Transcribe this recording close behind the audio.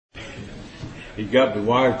He got me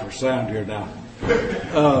wired for sound here now.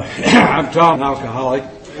 I'm Tom, an alcoholic.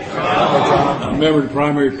 I'm a member of the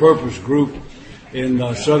Primary Purpose Group in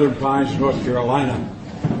Southern Pines, North Carolina.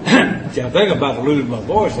 See, I think I'm about to lose my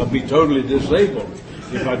voice. I'll be totally disabled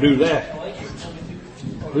if I do that.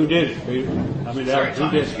 Who did it, Peter? Who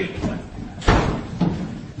did it?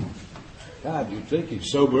 God, you'd think he'd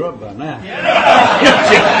sober up by now.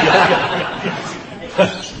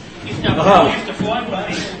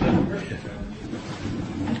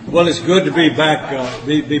 Well, it's good to be back.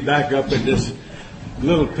 Be back up in this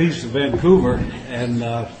little piece of Vancouver,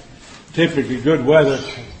 and typically good weather.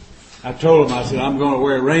 I told him, I said, I'm going to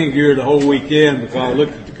wear rain gear the whole weekend because I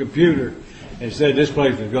looked at the computer and said this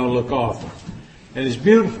place is going to look awful. And it's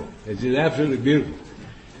beautiful. It's absolutely beautiful.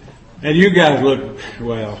 And you guys look,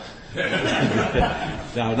 well,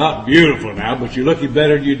 now not beautiful now, but you're looking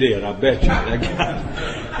better than you did, I bet you.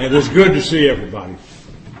 And it's good to see everybody.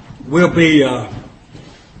 We'll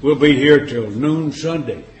be here till noon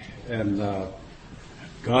Sunday, and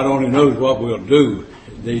God only knows what we'll do.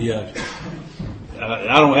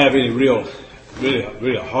 I don't have any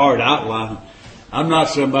really hard outline. I'm not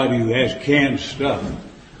somebody who has canned stuff.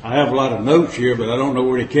 I have a lot of notes here, but I don't know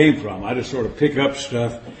where they came from. I just sort of pick up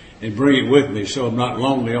stuff and bring it with me so I'm not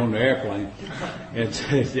lonely on the airplane. It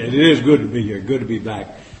is good to be here, good to be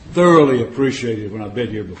back. Thoroughly appreciated when I've been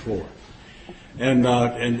here before. And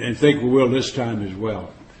think we will this time as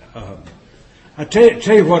well. I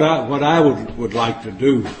tell you what I would like to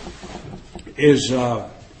do is,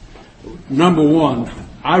 number one,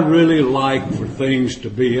 I really like for things to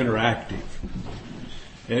be interactive.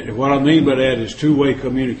 And what I mean by that is two-way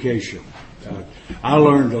communication. I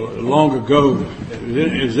learned long ago,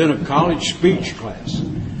 it was in a college speech class.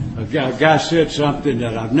 A guy said something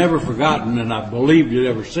that I've never forgotten, and I've believed it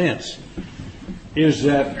ever since, is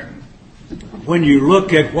that when you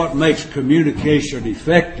look at what makes communication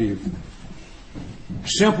effective,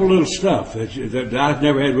 simple little stuff that I've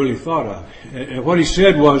never had really thought of. And what he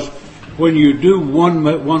said was, when you do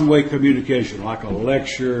one-way communication, like a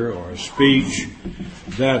lecture or a speech,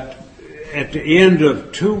 that at the end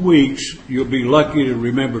of 2 weeks, you'll be lucky to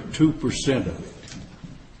remember 2% of it.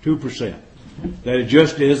 2%. That it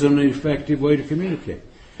just isn't an effective way to communicate.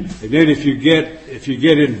 And then if you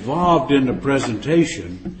get involved in the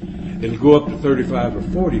presentation, it'll go up to 35 or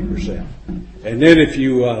 40%. And then if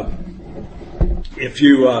you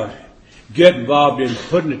get involved in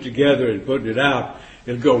putting it together and putting it out,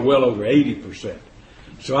 it'll go well over 80%.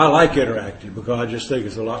 So I like interactive because I just think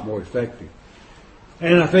it's a lot more effective.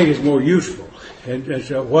 And I think it's more useful. And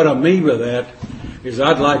so what I mean by that is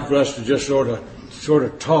I'd like for us to just sort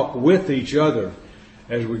of talk with each other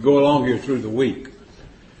as we go along here through the week.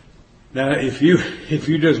 Now, if you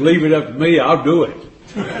just leave it up to me, I'll do it.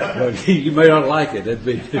 But you may not like it.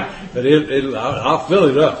 But I'll fill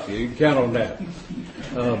it up. You can count on that.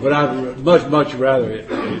 But I'd much rather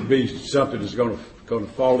it be something that's going to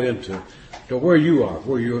fall into where you are,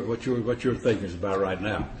 what you're thinking about right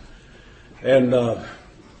now. And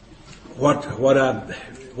what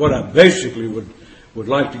I basically would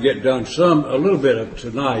like to get done a little bit of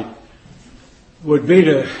tonight would be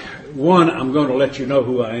one, I'm going to let you know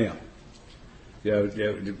who I am.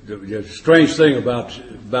 The strange thing about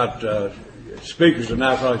speakers in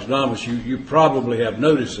Alcoholics Anonymous, you probably have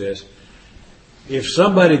noticed this. If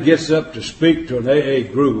somebody gets up to speak to an AA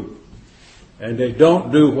group and they don't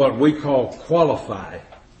do what we call qualify,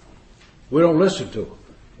 we don't listen to them.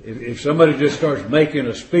 If somebody just starts making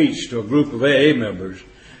a speech to a group of AA members,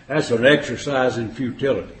 that's an exercise in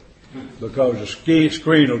futility because the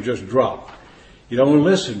screen will just drop. You don't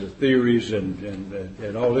listen to theories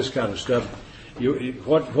and all this kind of stuff.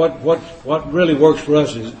 What really works for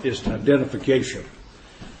us is identification,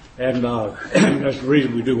 and that's the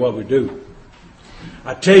reason we do what we do.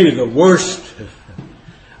 I tell you, the worst.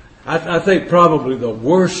 I think probably the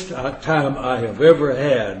worst time I have ever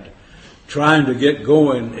had trying to get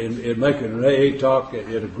going in making an AA talk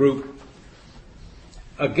in a group.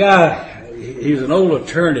 A guy, he's an old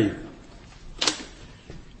attorney.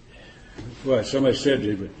 Well, somebody said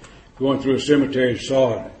to him, going through a cemetery and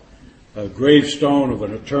saw a gravestone of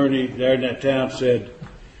an attorney there in that town, said,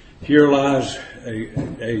 "Here lies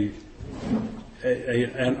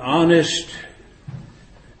an honest."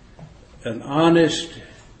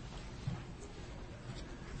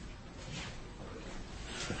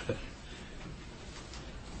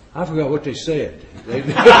 I forgot what they said. They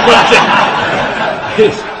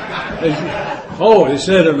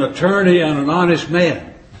said an attorney and an honest man.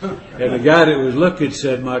 And the guy that was looking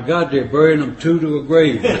said, "My God, they're burying them two to a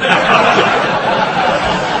grave."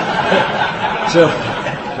 So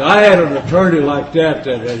I had an attorney like that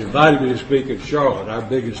had invited me to speak in Charlotte, our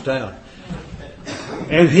biggest town.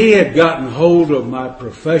 And he had gotten hold of my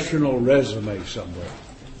professional resume somewhere.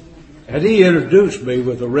 And he introduced me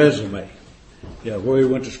with a resume. Yeah, where he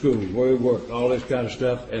went to school, where he worked, all this kind of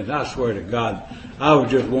stuff. And I swear to God, I was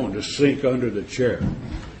just wanting to sink under the chair.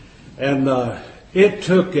 And it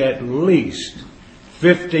took at least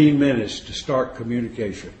 15 minutes to start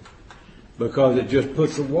communication, because it just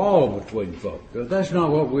puts a wall between folks. That's not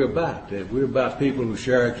what we're about. We're about people who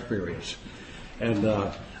share experience. And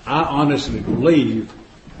I honestly believe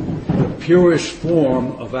the purest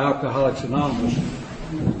form of Alcoholics Anonymous.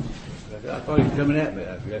 I thought he was coming at me,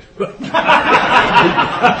 I guess.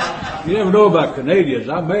 You never know about Canadians.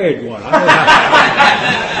 I married one.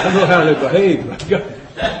 I know how they behave.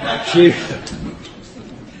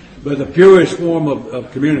 But the purest form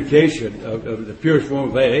of communication, of the purest form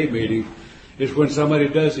of AA meeting, is when somebody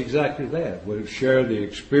does exactly that, where they share the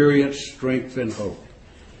experience, strength, and hope,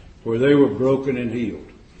 where they were broken and healed.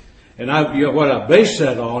 And what I base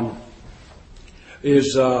that on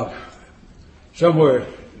is somewhere.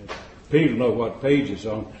 Pete will know what page it's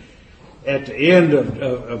on. At the end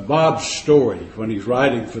of Bob's story, when he's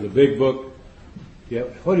writing for the big book. Yeah,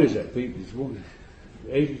 what is that, Pete? It's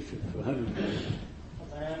 80 to 100. At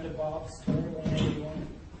the end of Bob's story, 181.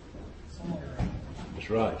 Somewhere. That's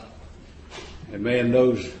right. And man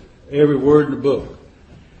knows every word in the book.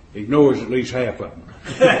 Ignores at least half of them.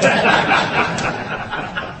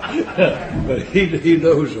 But he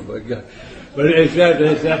knows them. But it's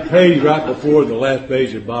that page right before the last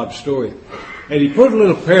page of Bob's story. And he put a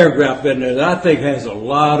little paragraph in there that I think has a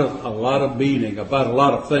lot of meaning about a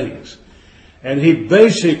lot of things. And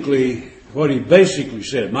what he basically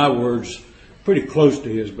said, my words, pretty close to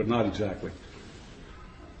his, but not exactly,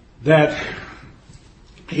 that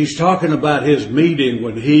he's talking about his meeting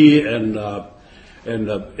when he and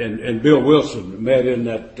Bill Wilson met in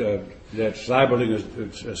that Seiberling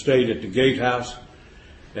estate at the Gatehouse.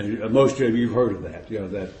 And most of you have heard of that.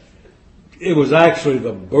 That it was actually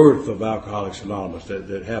the birth of Alcoholics Anonymous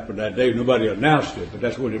that happened that day. Nobody announced it, but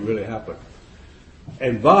that's when it really happened.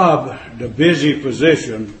 And Bob, the busy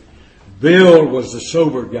physician, Bill was the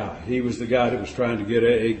sober guy. He was the guy that was trying to get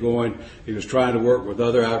AA going. He was trying to work with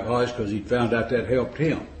other alcoholics because he found out that helped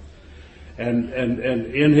him. And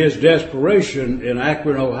in his desperation in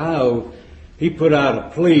Akron, Ohio, he put out a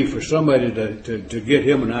plea for somebody to get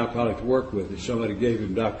him an alcoholic to work with, and somebody gave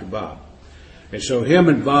him Dr. Bob. And so him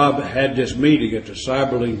and Bob had this meeting at the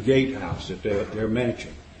Seiberling Gatehouse at their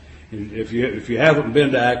mansion. And if you haven't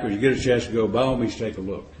been to Akron, you get a chance to go, by all means take a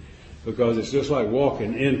look. Because it's just like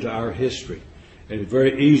walking into our history. And it's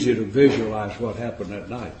very easy to visualize what happened that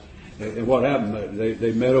night. And what happened,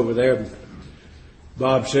 they met over there.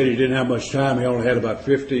 Bob said he didn't have much time. He only had about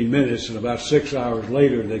 15 minutes, and about 6 hours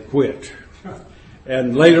later they quit.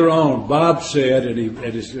 And later on, Bob said, and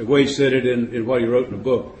the way he said it in what he wrote in the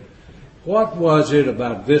book, what was it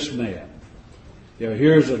about this man?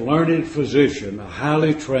 Here's a learned physician, a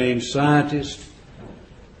highly trained scientist,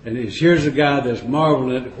 and here's a guy that's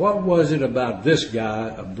marveling. What was it about this guy,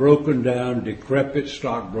 a broken down, decrepit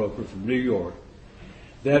stockbroker from New York,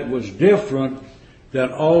 that was different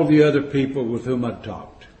than all the other people with whom I'd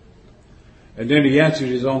talked? And then he answered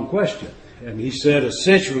his own question. And he said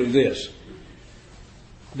essentially this,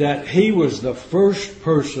 that he was the first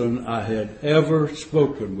person I had ever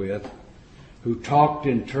spoken with who talked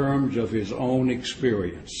in terms of his own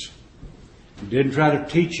experience. He didn't try to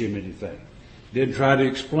teach him anything. Didn't try to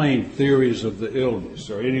explain theories of the illness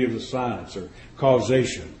or any of the science or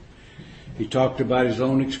causation. He talked about his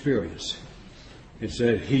own experience. It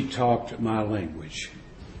said he talked my language.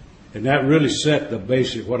 And that really set the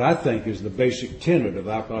basic, what I think is the basic tenet of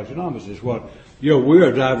Alcoholics Anonymous is what,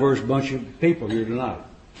 we're a diverse bunch of people here tonight.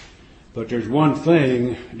 But there's one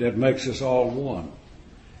thing that makes us all one.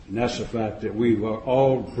 And that's the fact that we were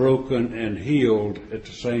all broken and healed at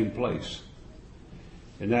the same place.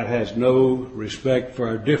 And that has no respect for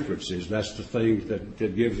our differences. That's the thing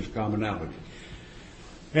that gives us commonality.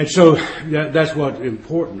 And so that's what's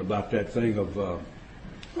important about that thing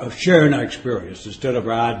of sharing our experience instead of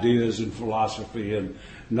our ideas and philosophy and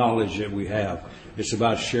knowledge that we have. It's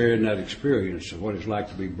about sharing that experience of what it's like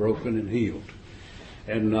to be broken and healed.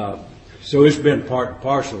 And so it's been part and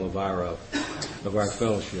parcel of our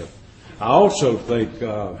fellowship. I also think,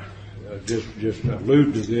 just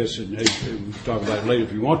allude to this, and we can talk about it later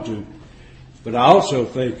if you want to, but I also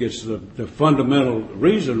think it's the fundamental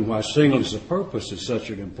reason why singleness of purpose is such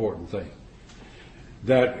an important thing.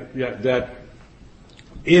 That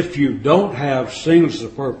if you don't have singleness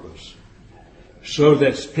of purpose, so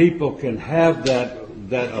that people can have that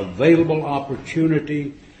available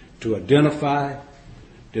opportunity to identify,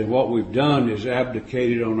 then what we've done is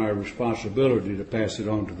abdicated on our responsibility to pass it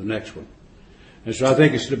on to the next one. And so I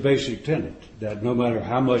think it's the basic tenet that no matter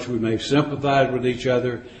how much we may sympathize with each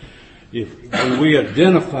other, when we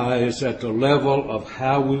identify, it's at the level of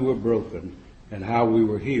how we were broken and how we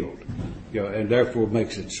were healed, and therefore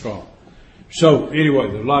makes it strong. So anyway,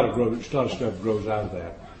 a lot of stuff grows out of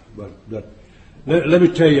that. But let me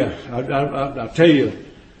tell you, I'll tell you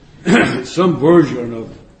some version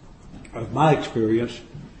of my experience,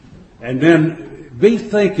 and then be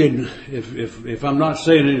thinking, if I'm not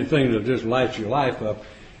saying anything that just lights your life up,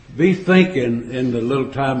 be thinking in the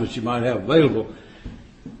little time that you might have available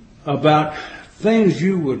about things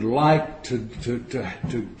you would like to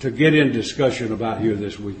get in discussion about here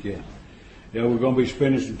this weekend. We're going to be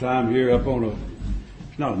spending some time here up on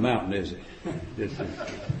it's not a mountain, is it? It's a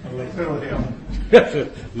little hill.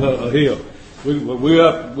 a hill. We're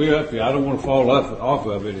up here. I don't want to fall off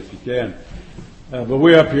of it if you can. But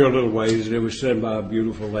we're up here a little ways, and it was sitting by a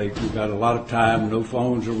beautiful lake. We've got a lot of time. No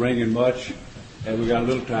phones are ringing much, and we got a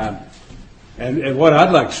little time. And what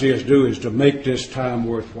I'd like to see us do is to make this time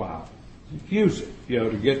worthwhile. Use it,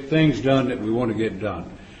 to get things done that we want to get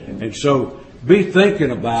done. And so be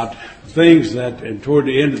thinking about things and toward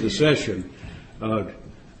the end of the session,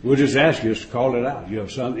 we'll just ask you to call it out.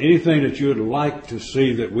 Anything that you would like to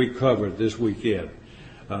see that we covered this weekend,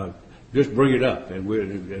 just bring it up, and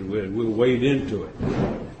we'll wade into it.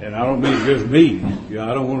 And I don't mean just me.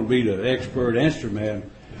 I don't want to be the expert answer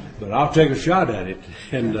man, but I'll take a shot at it,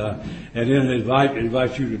 and then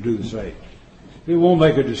invite you to do the same. We won't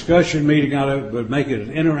make a discussion meeting out of it, but make it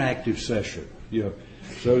an interactive session.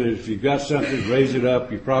 So that if you've got something, raise it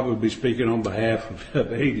up. You'll probably be speaking on behalf of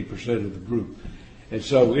 80% of the group. And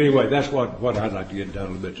so anyway, that's what I'd like to get done a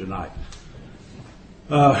little bit tonight.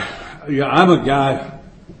 I'm a guy.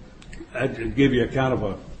 I'd give you a kind of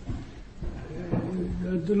a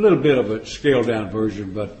little bit of a scaled down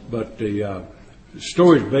version, but the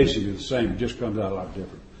story's basically the same. It just comes out a lot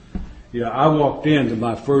different. I walked into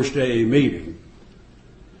my first AA meeting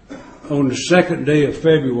on the second day of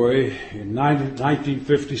February in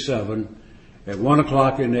 1957 at 1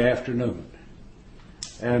 o'clock in the afternoon.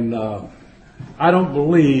 And I don't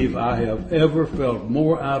believe I have ever felt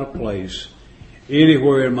more out of place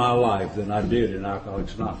anywhere in my life than I did in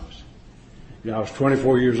Alcoholics Anonymous. I was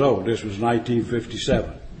 24 years old. This was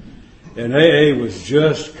 1957. And AA was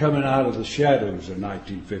just coming out of the shadows in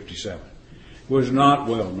 1957. It was not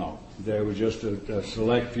well known. There was just a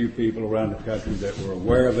select few people around the country that were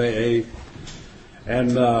aware of AA.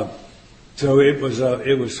 And so it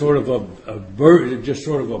was sort of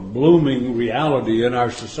a blooming reality in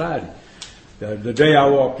our society. The day I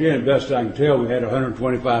walked in, best I can tell, we had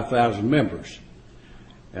 125,000 members.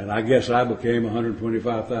 And I guess I became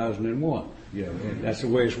 125,001. That's the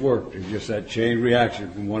way it's worked. It's just that chain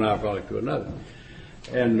reaction from one alcoholic to another.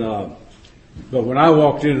 And but when I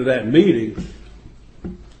walked into that meeting,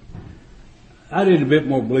 I didn't a bit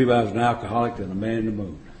more believe I was an alcoholic than a man in the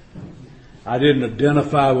moon. I didn't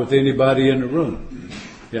identify with anybody in the room.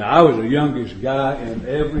 I was the youngest guy in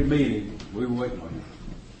every meeting. We were waiting on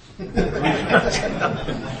you.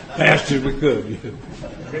 Fast as we could.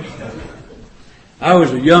 I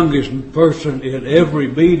was the youngest person in every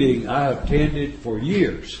meeting I attended for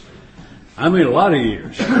years. I mean, a lot of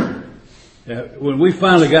years. When we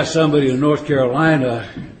finally got somebody in North Carolina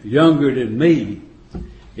younger than me,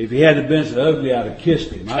 if he hadn't been so ugly, I'd have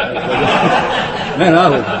kissed him. Man, I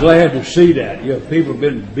was glad to see that. People have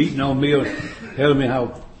been beating on me, telling me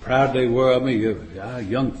how proud they were of me. A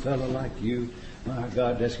young fellow like you, my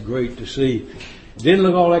God, that's great to see. It didn't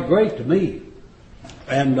look all that great to me.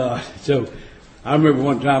 And so I remember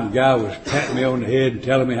one time a guy was patting me on the head and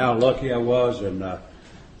telling me how lucky I was, and I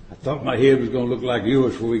thought my head was going to look like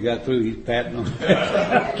yours before we got through. He's patting on the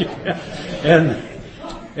head.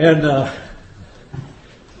 and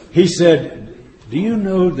he said, do you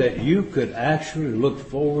know that you could actually look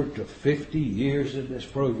forward to 50 years in this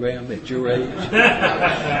program at your age?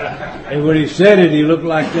 And when he said it, he looked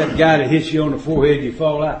like that guy that hits you on the forehead, you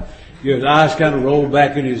fall out. His eyes kind of rolled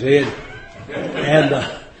back in his head. And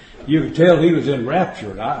you could tell he was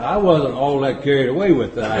enraptured. I wasn't all that carried away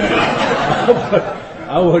with that.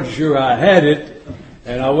 I wasn't sure I had it,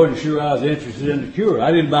 and I wasn't sure I was interested in the cure.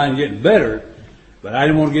 I didn't mind getting better, but I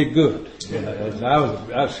didn't want to get good. I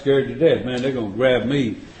was scared to death. Man, they're going to grab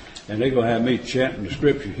me, and they're going to have me chanting the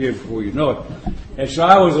scripture here before you know it. And so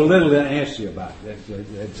I was a little antsy about it.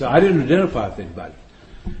 And so I didn't identify with anybody.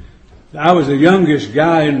 I was the youngest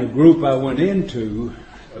guy in the group I went into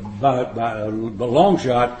by a long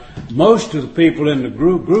shot. Most of the people in the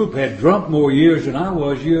group had drunk more years than I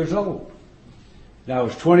was years old. And I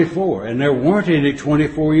was 24, and there weren't any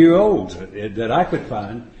 24-year-olds that I could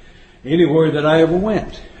find anywhere that I ever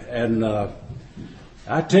went. And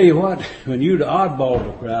I tell you what, when you're the oddball of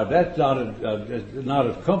the crowd, that's not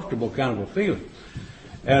a comfortable kind of a feeling.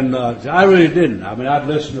 And I really didn't. I mean, I'd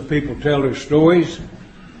listen to people tell their stories,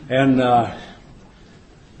 and I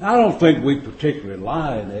don't think we particularly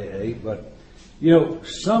lie in AA, but you know,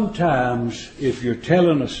 sometimes if you're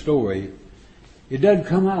telling a story, it doesn't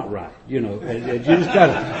come out right. You know, and you just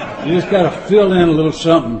gotta fill in a little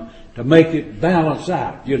something to make it balance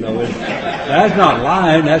out. You know, and that's not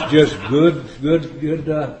lying. That's just good way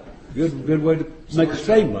to make a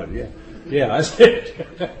statement. Yeah, that's it.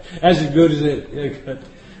 That's as good as it.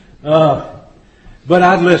 But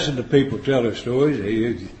I'd listen to people tell their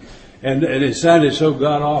stories, and it sounded so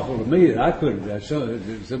god awful to me that I couldn't.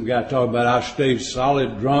 Some guy talking about I stayed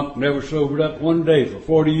solid drunk, never sobered up one day for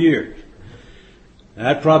 40 years. And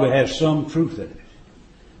that probably has some truth in it,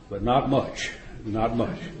 but not much. Not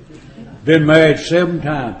much. Been married 7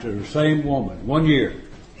 times to the same woman, 1 year.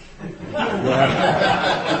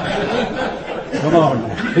 Come on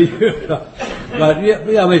now. But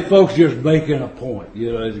yeah, I mean, folks just making a point.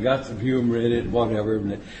 You know, it's got some humor in it, whatever.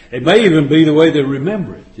 And it may even be the way they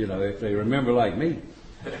remember it. You know, if they remember like me.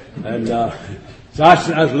 And so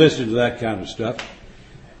I was listening to that kind of stuff,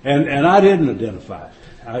 and I didn't identify it.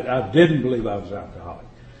 I didn't believe I was alcoholic.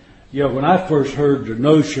 You know, when I first heard the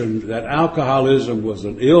notion that alcoholism was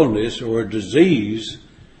an illness or a disease,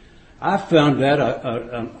 I found that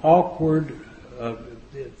an awkward,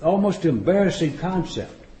 almost embarrassing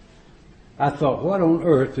concept. I thought, what on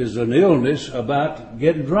earth is an illness about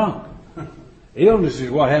getting drunk? Illness is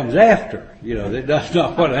what happens after. You know, that's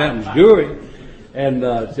not what happens during. And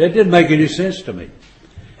that didn't make any sense to me.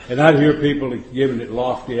 And I'd hear people giving it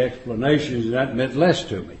lofty explanations, and that meant less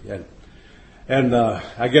to me. And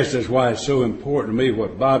I guess that's why it's so important to me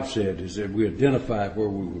what Bob said, is that we identify where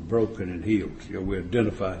we were broken and healed. You know, we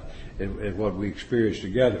identify in what we experienced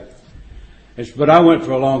together. But I went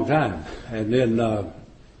for a long time. And then,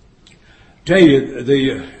 tell you,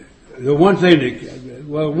 the one thing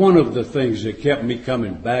one of the things that kept me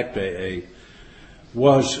coming back to AA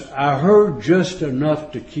was I heard just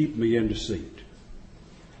enough to keep me in the seat.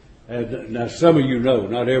 And now some of you know,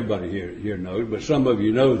 not everybody here knows, but some of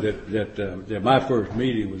you know that my first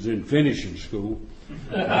meeting was in finishing school.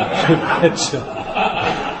 It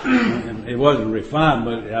wasn't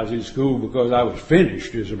refinement. I was in school because I was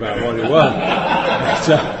finished is about what it was.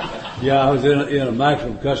 I was in a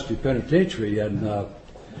maximum custody penitentiary, and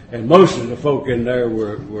most of the folk in there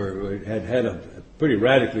had a pretty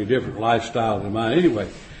radically different lifestyle than mine. Anyway,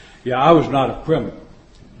 I was not a criminal.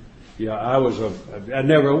 I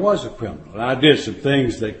never was a criminal. I did some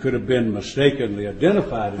things that could have been mistakenly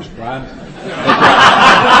identified as crimes,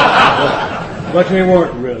 but they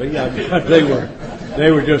weren't really.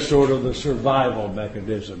 They were just sort of the survival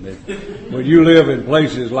mechanism. When you live in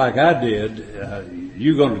places like I did,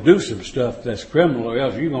 you're going to do some stuff that's criminal, or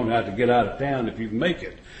else you're going to have to get out of town if you can make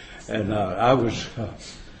it. And I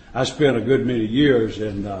spent a good many years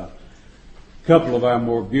in a couple of our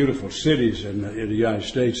more beautiful cities in the United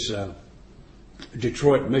States.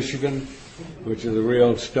 Detroit, Michigan, which is a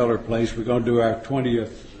real stellar place. We're going to do our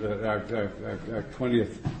 20th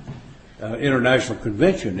international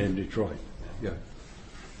convention in Detroit. Yeah.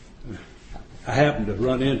 I happened to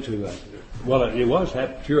run into it was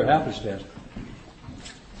pure happenstance.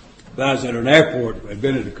 I was at an airport. I'd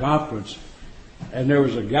been at a conference, and there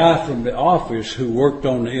was a guy from the office who worked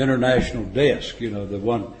on the international desk. You know, the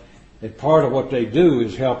one. And part of what they do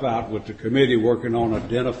is help out with the committee working on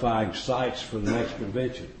identifying sites for the next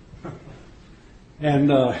convention.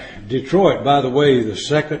 And Detroit, by the way, the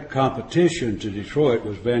second competition to Detroit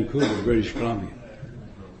was Vancouver, British Columbia.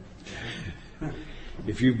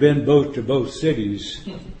 If you've been to both cities,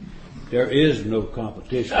 there is no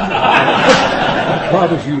competition. I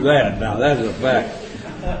promise you that. Now, that's a fact.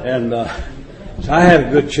 And so I had a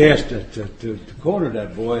good chance to corner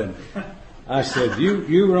that boy, and I said,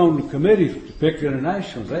 you were on the committee to pick the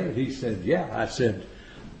internationals, eh? He said, yeah. I said,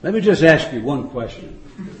 let me just ask you one question.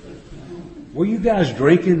 Were you guys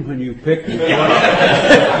drinking when you picked the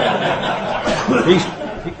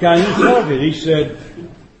He kind of insulted. He said,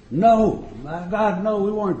 no. My God, no,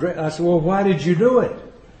 we weren't drinking. I said, well, why did you do it?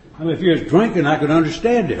 I mean, if you was drinking, I could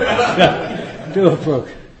understand it. Do it for.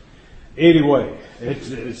 Anyway,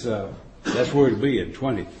 that's where it'd be in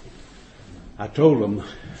 20. I told them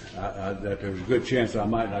that there was a good chance I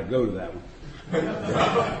might not go to that one.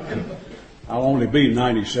 I'll only be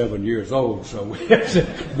 97 years old, so it's a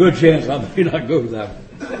good chance I may not go to that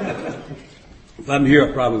one. If I'm here,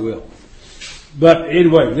 I probably will. But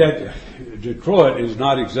anyway, Detroit is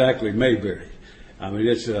not exactly Mayberry. I mean,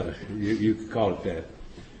 it's you could call it that.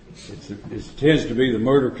 It tends to be the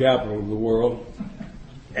murder capital of the world,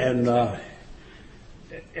 and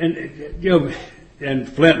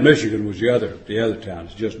Flint, Michigan was the other town.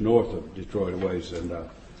 It's just north of Detroit a ways, and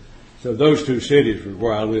so those two cities were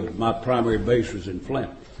where I lived. My primary base was in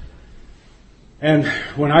Flint. And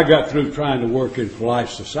when I got through trying to work in polite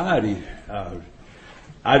society,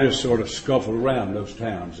 I just sort of scuffled around those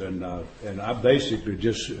towns, and I basically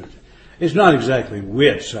just, it's not exactly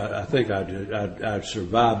wits. I think I'd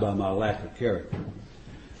survived by my lack of character.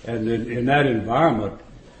 And in that environment,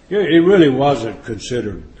 it really wasn't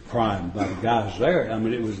considered crime by the guys there. I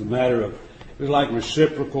mean, it was a matter of, it was like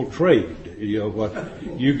reciprocal trade. You know, what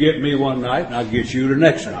you get me one night and I get you the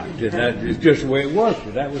next night. And that is just the way it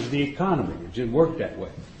worked. That was the economy. It just worked that way.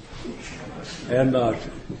 And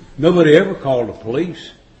nobody ever called the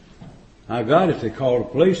police. I got if they called the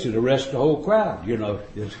police, they'd arrest the whole crowd. You know,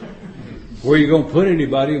 where are you going to put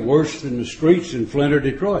anybody worse than the streets in Flint or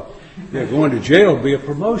Detroit? They're going to jail would be a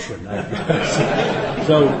promotion.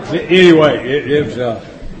 So anyway, it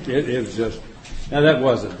was just, now that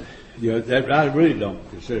wasn't, you know, that, I really don't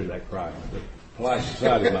consider that crime. But polite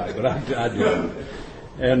society might, but I do.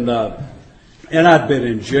 And I'd been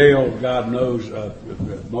in jail, God knows,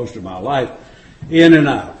 most of my life, in and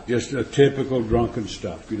out, just a typical drunken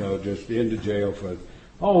stuff, you know, just into jail for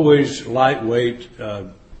always lightweight,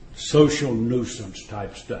 social nuisance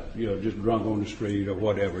type stuff, you know, just drunk on the street or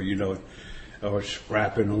whatever, you know, or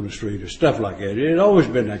scrapping on the street or stuff like that. It had always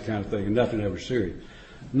been that kind of thing, and nothing ever serious.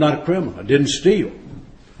 I'm not a criminal. I didn't steal.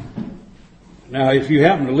 Now, if you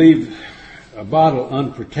happen to leave a bottle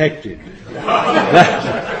unprotected,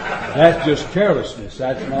 that's just carelessness.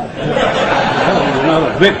 That's not, you're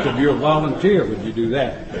not a victim. You're a volunteer when you do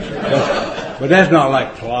that. But that's not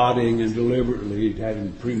like plotting and deliberately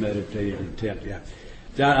having premeditated intent. Yeah,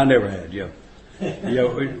 I never had. You know,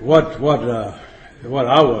 what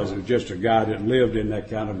I was just a guy that lived in that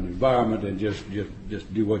kind of an environment and just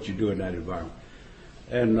do what you do in that environment.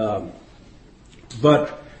 And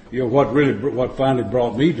but you know what finally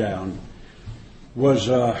brought me down was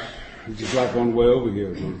just like on the way over here.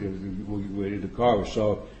 We in the car, we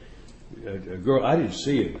saw a girl. I didn't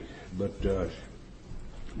see it, but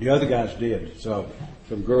the other guys did. So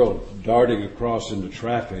some girl darting across into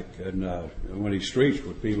traffic, and one of these streets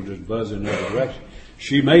with people just buzzing in every direction.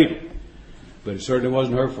 She made it, but it certainly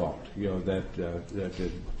wasn't her fault. You know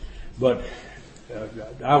that. But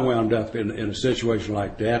I wound up in a situation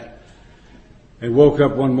like that, and woke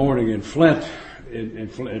up one morning in Flint, in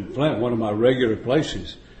Flint, one of my regular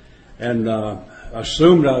places, and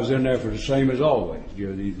assumed I was in there for the same as always.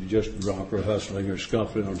 You know, just drunk or hustling or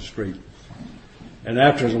scuffling on the street. And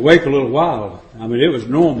after I was awake a little while, I mean, it was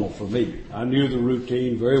normal for me. I knew the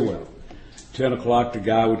routine very well. 10 o'clock, the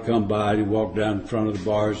guy would come by, he'd walk down in front of the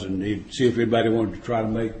bars, and he'd see if anybody wanted to try to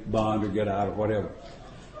make bond or get out or whatever.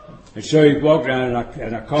 And so he walked down,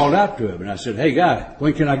 and I called out to him, and I said, "Hey, guy,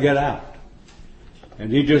 when can I get out?"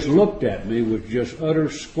 And he just looked at me with just utter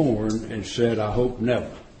scorn and said, "I hope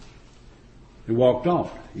never." He walked on.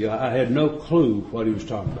 Yeah, I had no clue what he was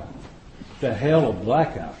talking about. The hell of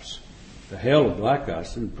blackouts. The hell of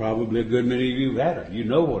blackouts, and probably a good many of you have had it. You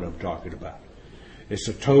know what I'm talking about. It's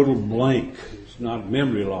a total blank. It's not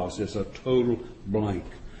memory loss. It's a total blank.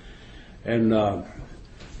 And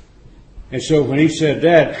so when he said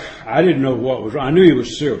that, I didn't know what was wrong. I knew he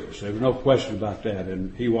was serious. There was no question about that.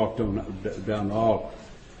 And he walked on down the hall.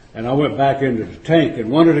 And I went back into the tank, and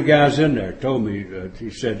one of the guys in there told me, he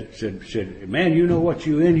said, "Man, you know what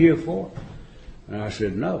you in here for?" And I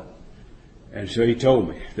said, "No." And so he told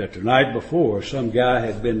me that the night before, some guy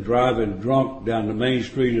had been driving drunk down the main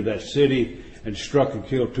street of that city and struck and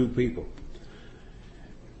killed 2 people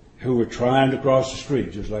who were trying to cross the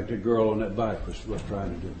street, just like the girl on that bike was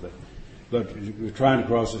trying to do. But we were trying to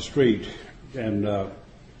cross the street and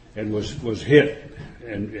was hit,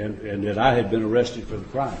 and that I had been arrested for the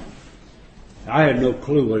crime. I had no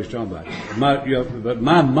clue what he's talking about. But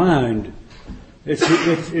my mind,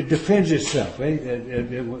 it defends itself.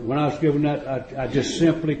 When I was given that, I just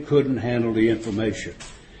simply couldn't handle the information.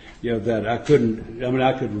 You know, that I couldn't, I mean,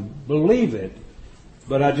 I could believe it,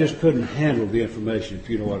 but I just couldn't handle the information, if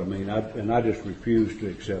you know what I mean. And I just refused to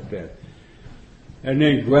accept that. And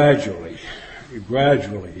then gradually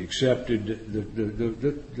accepted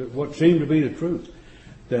the what seemed to be the truth,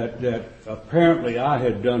 that apparently I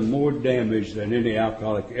had done more damage than any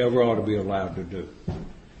alcoholic ever ought to be allowed to do.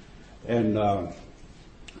 And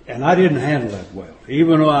I didn't handle that well.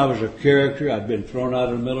 Even though I was a character, I'd been thrown out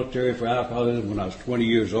of the military for alcoholism when I was 20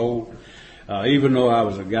 years old. Even though I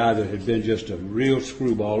was a guy that had been just a real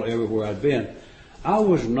screwball everywhere I'd been, I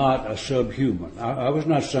was not a subhuman. I was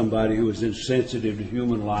not somebody who was insensitive to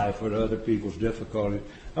human life or to other people's difficulties.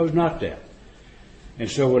 I was not that. And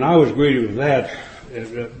so when I was greeted with that,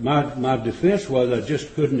 my defense was I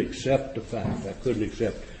just couldn't accept the fact. I couldn't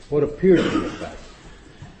accept what appeared to be a fact.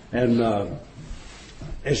 And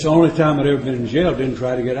it's the only time I'd ever been in jail. Didn't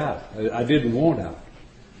try to get out. I didn't want out.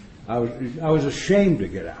 I was ashamed to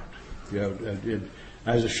get out.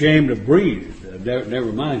 I was ashamed to breathe.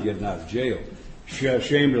 Never mind getting out of jail.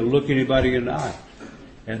 Ashamed to look anybody in the eye.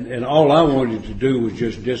 And all I wanted to do was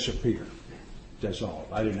just disappear. That's all.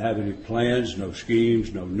 I didn't have any plans, no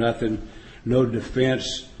schemes, no nothing, no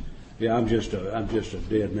defense. Yeah, I'm just a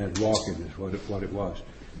dead man walking is what it was.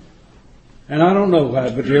 And I don't know why,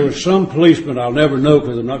 but there was some policeman, I'll never know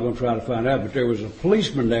because I'm not going to try to find out, but there was a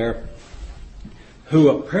policeman there who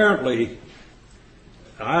apparently,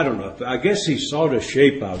 I don't know, I guess he saw the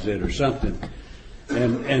shape I was in or something.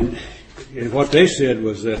 And what they said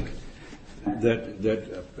was that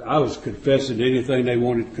I was confessing to anything they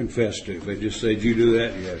wanted to confess to. They just said, "You do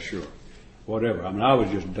that?" "Yeah, sure." Whatever. I mean, I was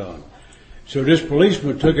just done. So this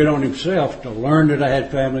policeman took it on himself to learn that I had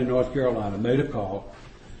family in North Carolina, made a call,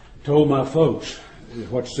 told my folks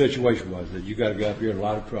what the situation was, that you got to get up here in a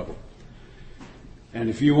lot of trouble. And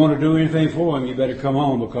if you want to do anything for him, you better come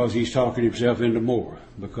on because he's talking himself into more.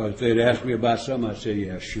 Because if they'd asked me about something, I'd say,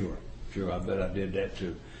 "Yeah, sure. Sure, I bet I did that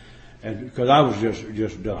too." And because I was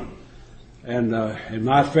just done. And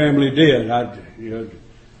my family did. I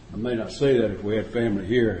may not say that if we had family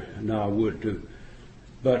here. No, I would too.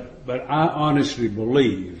 But I honestly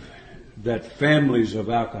believe that families of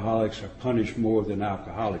alcoholics are punished more than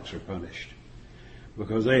alcoholics are punished,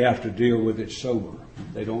 because they have to deal with it sober.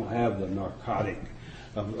 They don't have the narcotic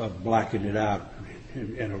of blacking it out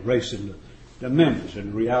and erasing the memories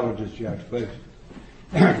and the realities you have to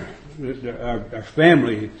face. Our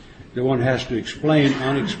family, the one has to explain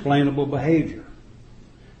unexplainable behavior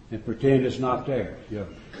and pretend it's not there. Yeah.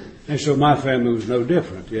 And so my family was no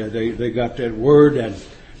different. Yeah, they got that word, and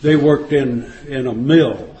they worked in a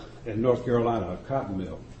mill in North Carolina, a cotton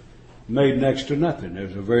mill, made next to nothing. It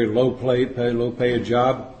was a very low paid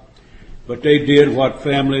job, but they did what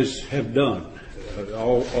families have done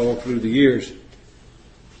all through the years.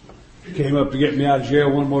 Came up to get me out of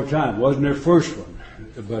jail one more time. Wasn't their first one,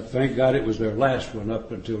 but thank God it was their last one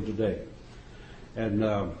up until today. And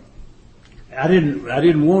I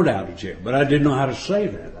didn't want out of jail, but I didn't know how to say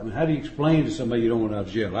that. I mean, how do you explain to somebody you don't want out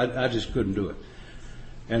of jail? I just couldn't do it.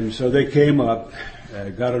 And so they came up,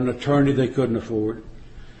 got an attorney they couldn't afford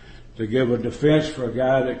to give a defense for a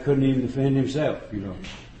guy that couldn't even defend himself,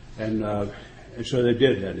 And so they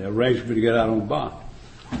did that. They arranged me to get out on bond.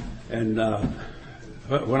 And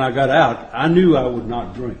when I got out, I knew I would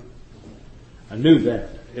not drink. I knew that.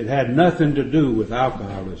 It had nothing to do with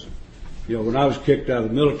alcoholism. When I was kicked out of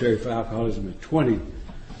the military for alcoholism at 20,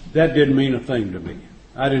 that didn't mean a thing to me.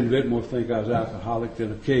 I didn't a bit more think I was alcoholic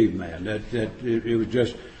than a caveman. It was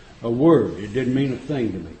just a word. It didn't mean a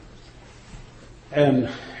thing to me. And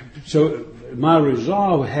so my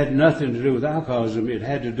resolve had nothing to do with alcoholism. It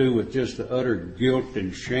had to do with just the utter guilt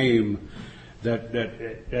and shame that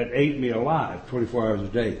ate me alive 24 hours a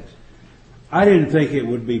day. I didn't think it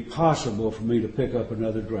would be possible for me to pick up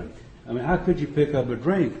another drink. I mean, how could you pick up a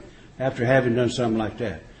drink after having done something like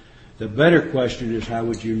that? The better question is, how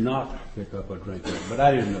would you not pick up a drink? But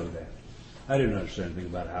I didn't know that. I didn't understand anything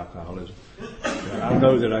about alcoholism. I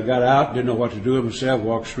know that I got out, didn't know what to do with myself,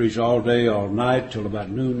 walked streets all day, all night, till about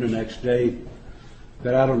noon the next day.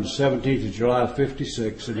 Got out on the 17th of July of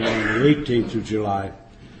 56, and then on the 18th of July,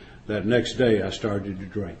 that next day, I started to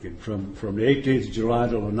drink. And from the 18th of July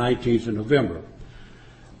till the 19th of November,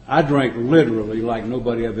 I drank literally like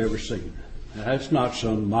nobody I've ever seen. Now, that's not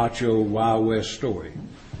some macho Wild West story.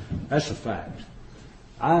 That's a fact.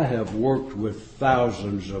 I have worked with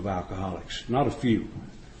thousands of alcoholics, not a few.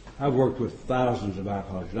 I've worked with thousands of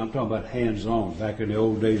alcoholics. And I'm talking about hands-on, back in the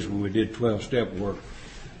old days when we did 12-step work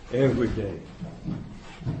every day.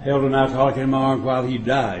 Held an alcoholic in my arms while he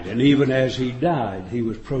died. And even as he died, he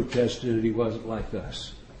was protesting that he wasn't like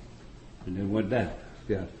us. And then went down.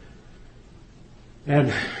 Yeah.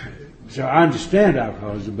 And so I understand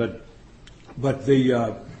alcoholism, but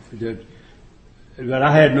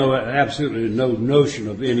I had absolutely no notion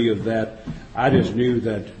of any of that. I just knew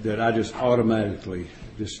that I just automatically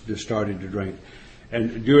just started to drink.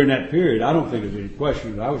 And during that period, I don't think there was any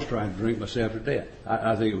question that I was trying to drink myself to death.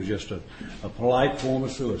 I think it was just a polite form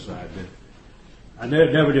of suicide. I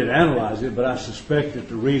never did analyze it, but I suspect that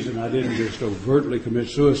the reason I didn't just overtly commit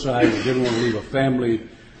suicide, I didn't want to leave a family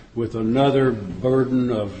with another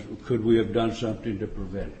burden of could we have done something to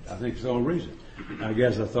prevent it. I think it's the only reason. I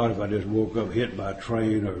guess I thought if I just woke up hit by a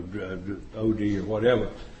train or OD or whatever,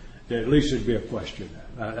 that at least there'd be a question.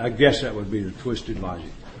 I guess that would be the twisted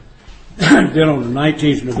logic. Then on the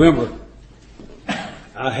 19th of November,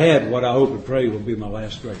 I had what I hope and pray will be my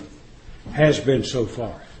last drink. Has been so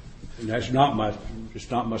far. And it's not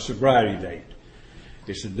my sobriety date.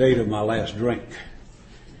 It's the date of my last drink.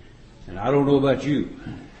 And I don't know about you,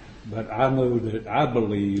 but I know that I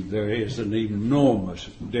believe there is an enormous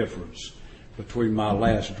difference between my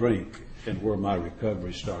last drink and where my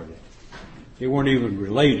recovery started. They weren't even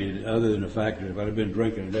related other than the fact that if I'd have been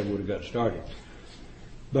drinking, it never would have got started.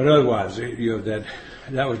 But otherwise, that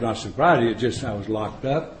was not sobriety. It just I was locked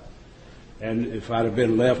up. And if I'd have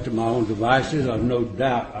been left to my own devices, I've no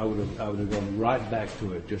doubt I would have gone right back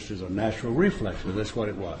to it just as a natural reflex. But that's what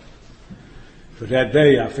it was. But that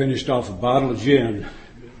day, I finished off a bottle of gin,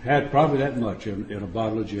 had probably that much in a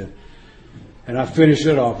bottle of gin, and I finished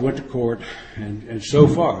it off, went to court, and so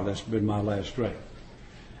far that's been my last drink.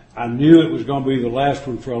 I knew it was going to be the last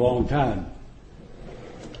one for a long time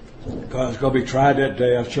because I was going to be tried that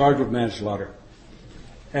day. I was charged with manslaughter,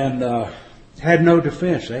 and had no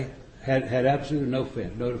defense. Had absolutely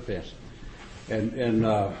no defense, and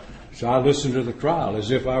so I listened to the trial as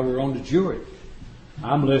if I were on the jury.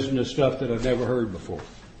 I'm listening to stuff that I've never heard before.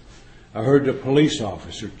 I heard the police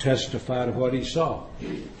officer testify to what he saw,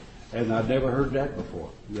 and I'd never heard that before.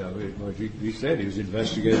 He said he was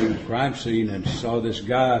investigating the crime scene and saw this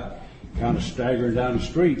guy kind of staggering down the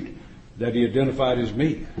street that he identified as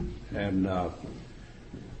me, and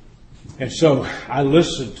so I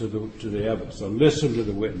listened to the evidence. I listened to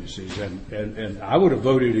the witnesses, and I would have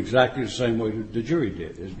voted exactly the same way the jury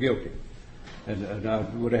did, as guilty, and I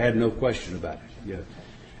would have had no question about it.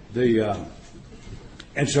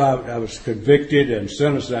 And so I was convicted and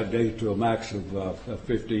sentenced that day to a max of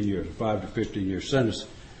 15 years, a 5 to 15 year sentence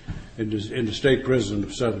in the state prison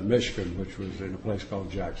of Southern Michigan, which was in a place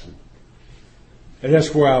called Jackson. And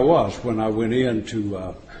that's where I was when I went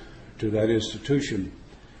into to that institution.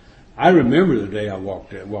 I remember the day I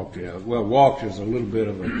walked in. Well, walked is a little bit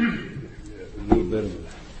of a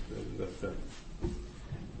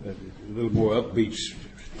little more upbeat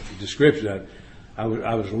description. I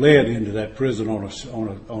was led into that prison on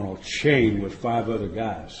a chain with 5 other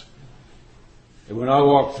guys. And when I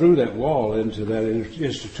walked through that wall into that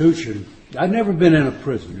institution, I'd never been in a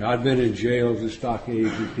prison. I'd been in jails and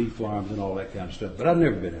stockades and pea farms and all that kind of stuff, but I'd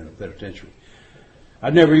never been in a penitentiary.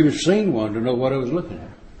 I'd never even seen one to know what I was looking at.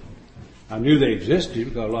 I knew they existed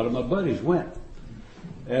because a lot of my buddies went.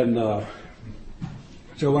 And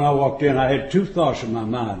so when I walked in, I had 2 thoughts in my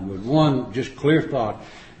mind. With one, just clear thought,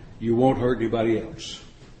 you won't hurt anybody else.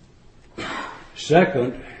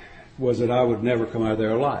 Second was that I would never come out of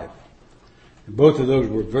there alive. And both of those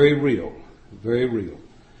were very real, very real.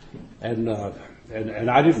 And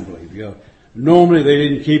I didn't believe. Normally they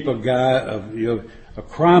didn't keep a guy of a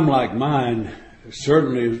crime like mine.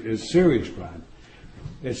 Certainly is serious crime.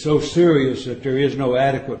 It's so serious that there is no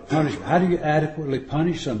adequate punishment. How do you adequately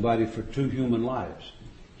punish somebody for 2 human lives?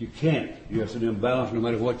 You can't. You have an imbalance no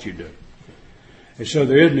matter what you do. And so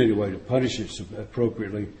there isn't any way to punish it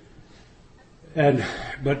appropriately.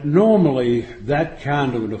 But normally that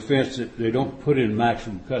kind of an offense that they don't put in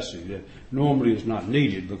maximum custody, that normally is not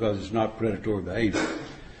needed because it's not predatory behavior.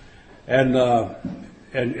 And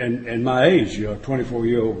my age, a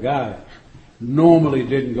 24-year-old guy, normally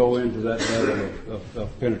didn't go into that level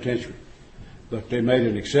of penitentiary. But they made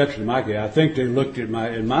an exception in my case. I think they looked at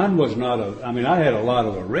and mine was not I had a lot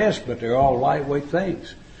of arrests, but they're all lightweight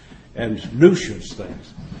things and nuisance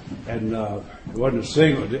things. And it wasn't a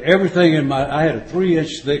single, everything in I had a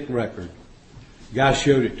 3-inch thick record. Guy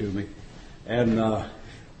showed it to me. And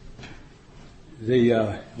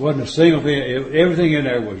wasn't a single thing, everything in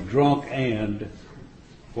there was drunk and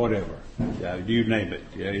whatever. You name it.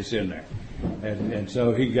 Yeah, it's in there. And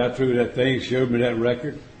so he got through that thing, showed me that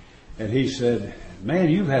record, and he said, "Man,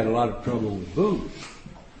 you've had a lot of trouble with booze."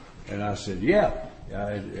 And I said, "Yeah."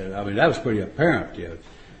 I mean, that was pretty apparent. Yeah.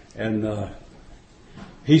 And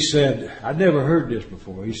he said, "I'd never heard this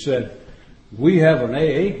before." He said, "We have an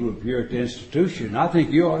AA group here at the institution. I think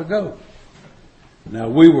you ought to go." Now,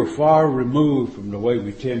 we were far removed from the way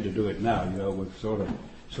we tend to do it now, with sort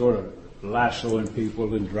of lassoing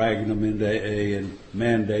people and dragging them into AA and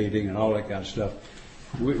mandating and all that kind of stuff.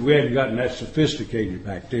 We hadn't gotten that sophisticated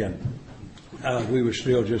back then. We were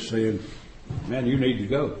still just saying, "Man, you need to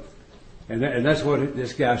go." And that's what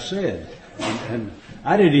this guy said. And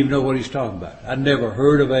I didn't even know what he's talking about. I'd never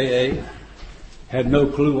heard of AA. Had no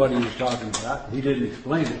clue what he was talking about. He didn't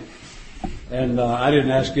explain it. And I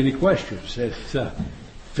didn't ask any questions.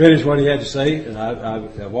 Finished what he had to say, and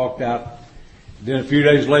I walked out. Then a few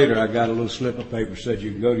days later, I got a little slip of paper that said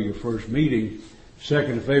you can go to your first meeting,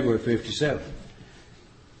 2nd of February, 57.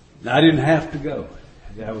 Now, I didn't have to go.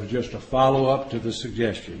 That was just a follow-up to the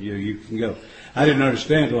suggestion. You can go. I didn't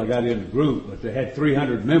understand until I got in the group, but they had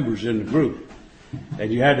 300 members in the group,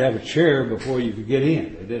 and you had to have a chair before you could get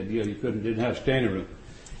in. You didn't have standing room.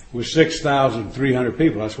 It was 6,300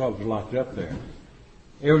 people. That's what was locked up there.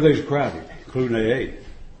 Everything's crowded, including AA.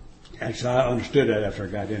 And so I understood that after I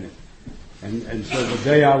got in it. And so the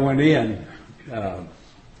day I went in, I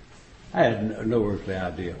had no earthly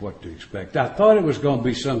idea what to expect. I thought it was going to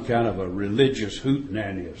be some kind of a religious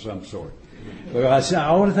hootenanny of some sort. But the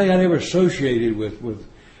only thing I ever associated with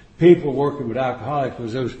people working with alcoholics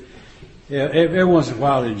was those. Every once in a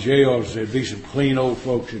while in jails, there'd be some clean old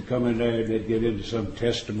folks that come in there and they'd get into some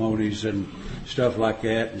testimonies and stuff like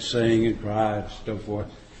that and sing and cry and so forth.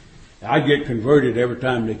 I'd get converted every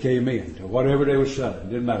time they came in to whatever they were selling.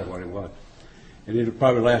 Didn't matter what it was. And it would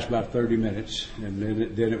probably last about 30 minutes, and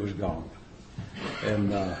then it was gone.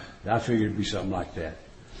 And I figured it'd be something like that.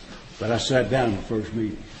 But I sat down in the first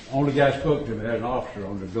meeting. Only guy spoke to me had an officer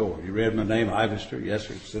on the door. He read my name, Ivester. Yes,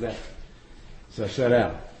 sir. Sit down. So I sat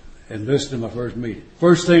down and listened to my first meeting.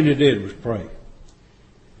 First thing they did was pray.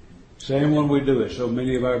 Same one we do at so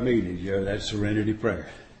many of our meetings, that serenity prayer.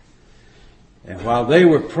 And while they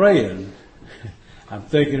were praying, I'm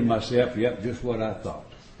thinking to myself, yep, just what I thought.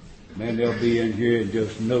 Man, they'll be in here in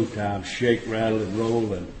just no time, shake, rattle, and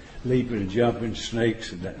roll, and leaping and jumping,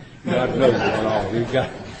 snakes, and that. God knows what all we've got.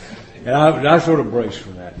 And I sort of braced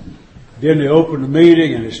for that. Then they opened the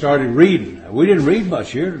meeting and they started reading. We didn't read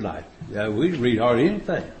much here tonight. We didn't read hardly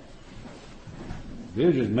anything.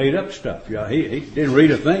 They just made up stuff. He didn't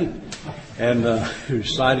read a thing, and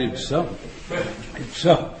recited something.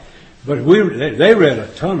 So, but they read a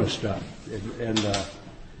ton of stuff, and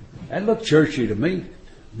that looked churchy to me.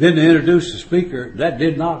 Then they introduced the speaker. That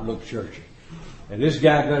did not look churchy. And this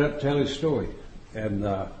guy got up to tell his story. And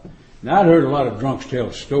now I'd heard a lot of drunks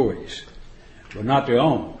tell stories, but not their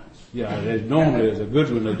own. Normally there's a good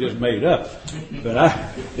one they just made up.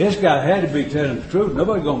 But this guy had to be telling the truth.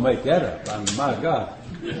 Nobody's going to make that up. I mean, my God.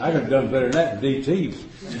 I could have done better than that in DT.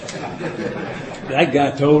 That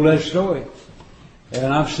guy told that story.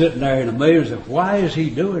 And I'm sitting there in amazement and said, why is he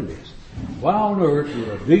doing this? Why on earth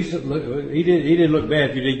with a decent look? He didn't look bad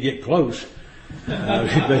if you didn't get close.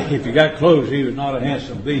 If you got close, he was not a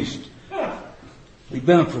handsome beast. He'd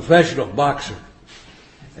been a professional boxer,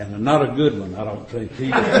 and not a good one, I don't think.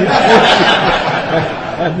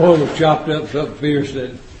 That boy was chopped up something fierce.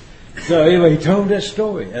 So anyway, he told that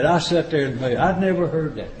story, and I sat there and I'd never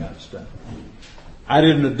heard that kind of stuff. I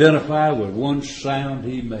didn't identify with one sound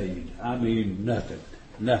he made. I mean, nothing.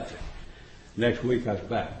 Next week I was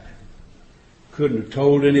back. Couldn't have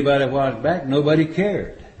told anybody why I was back. Nobody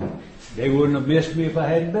cared. They wouldn't have missed me if I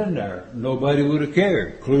hadn't been there. Nobody would have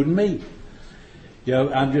cared, including me.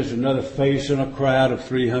 I'm just another face in a crowd of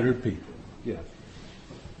 300 people.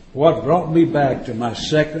 What brought me back to my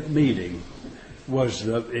second meeting was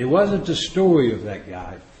it wasn't the story of that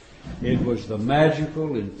guy. It was the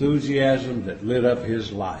magical enthusiasm that lit up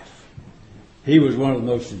his life. He was one of the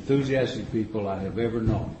most enthusiastic people I have ever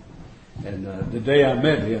known. And the day I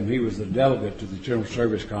met him, he was the delegate to the General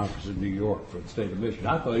Service Conference in New York for the state of Michigan.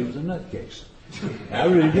 I thought he was a nutcase. I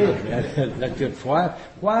really did.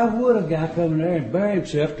 Why would a guy come in there and bury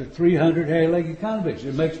himself to 300 hairy-legged convicts?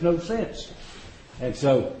 It makes no sense. And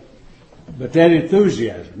so, but that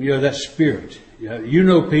enthusiasm, that spirit, you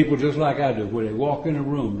know people just like I do. When they walk in a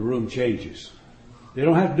room, the room changes. They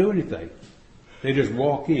don't have to do anything. They just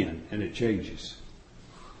walk in and it changes.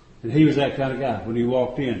 And he was that kind of guy. When he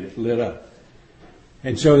walked in, it lit up.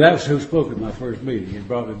 And so that was who spoke at my first meeting. It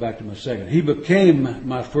brought me back to my second. He became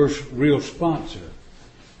my first real sponsor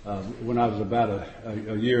when I was about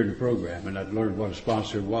a year in the program, and I'd learned what a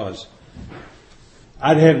sponsor was.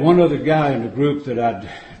 I'd had one other guy in the group that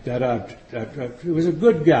he was a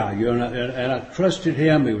good guy, and I trusted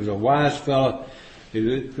him. He was a wise fellow. He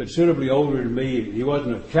was considerably older than me. He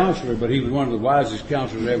wasn't a counselor, but he was one of the wisest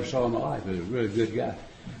counselors I ever saw in my life. He was a really good guy.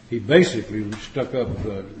 He basically stuck up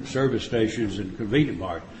service stations and convenience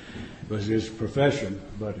mart was his profession,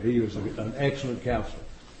 but he was an excellent counselor.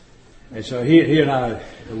 And so he and I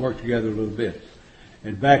worked together a little bit.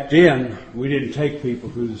 And back then, we didn't take people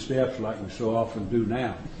through the steps like we so often do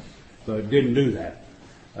now. But didn't do that.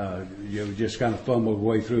 You just kind of fumbled your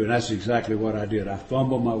way through, and that's exactly what I did. I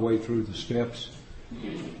fumbled my way through the steps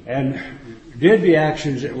and did the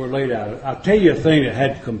actions that were laid out. I'll tell you a thing that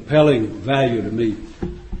had compelling value to me.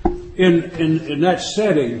 In that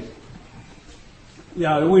setting,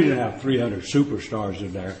 Yeah, we didn't have 300 superstars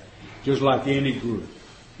in there, just like any group.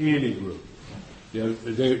 Any group.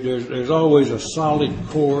 There's always a solid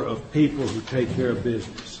core of people who take care of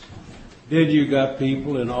business. Then you got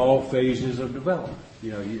people in all phases of development.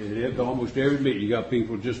 Almost every meeting, you got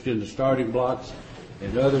people just in the starting blocks,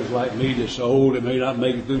 and others like me that's so old they may not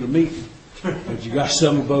make it through the meeting. But you got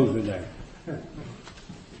some of both in there.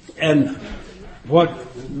 And what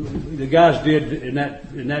the guys did in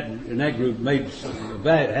that group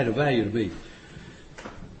had a value to me.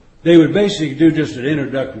 They would basically do just an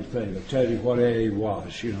introductory thing, or tell you what AA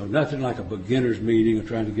was. Nothing like a beginner's meeting or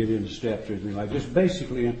trying to get into steps or anything like that. Just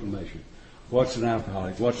basically information. What's an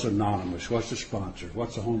alcoholic? What's anonymous? What's a sponsor?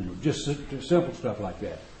 What's a home group? Just simple stuff like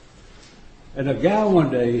that. And a guy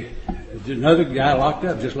one day, another guy locked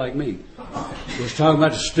up just like me, was talking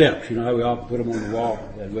about the steps. How we all put them on the wall,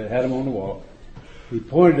 and we had them on the wall. He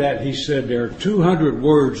pointed at, he said, there are 200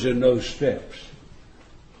 words in those steps.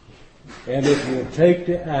 And if you'll take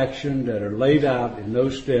the action that are laid out in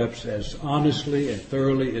those steps as honestly and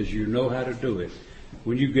thoroughly as you know how to do it,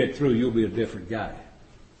 when you get through, you'll be a different guy.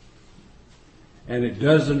 And it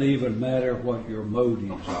doesn't even matter what your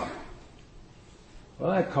motives are.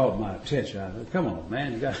 Well, that caught my attention. I said, come on,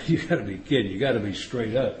 man, you got to be kidding. You got to be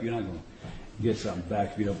straight up. You're not going to get something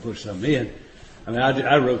back if you don't put something in. I mean,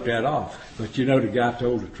 I wrote that off. But the guy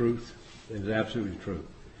told the truth. It was absolutely true.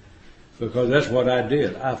 Because that's what I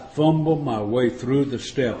did. I fumbled my way through the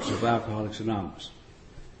steps of Alcoholics Anonymous.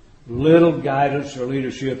 Little guidance or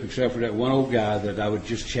leadership, except for that one old guy that I would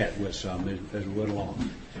just chat with some as we went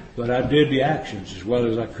along. But I did the actions as well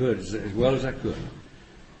as I could.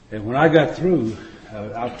 And when I got through,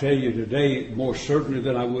 I'll tell you today more certainly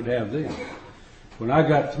than I would have then. When I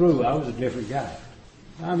got through, I was a different guy.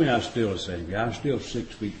 I mean, I was still the same guy. I'm still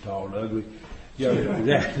 6 feet tall and ugly.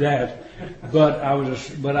 But I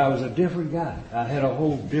was a different guy. I had a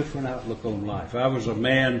whole different outlook on life. I was a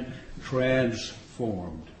man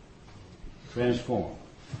transformed,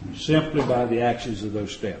 simply by the actions of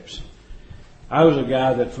those steps. I was a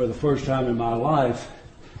guy that for the first time in my life,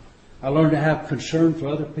 I learned to have concern for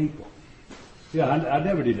other people. I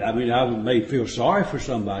never did. I mean, I may feel sorry for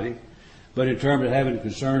somebody, but in terms of having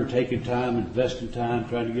concern, taking time, investing time,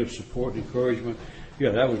 trying to give support and encouragement,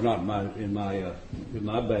 that was not in my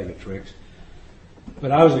bag of tricks.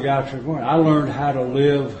 But I was a guy transformed. I learned how to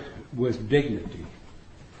live with dignity.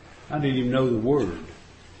 I didn't even know the word,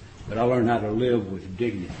 but I learned how to live with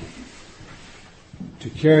dignity. To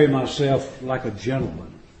carry myself like a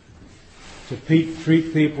gentleman. To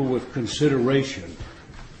treat people with consideration.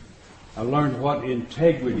 I learned what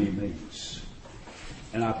integrity means.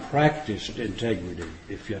 And I practiced integrity.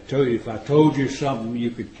 If I told you something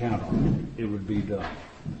you could count on, it would be done.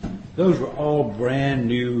 Those were all brand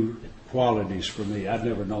new qualities for me. I'd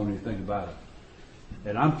never known anything about it.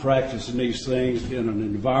 And I'm practicing these things in an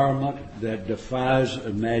environment that defies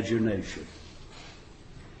imagination.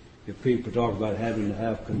 If people talk about having to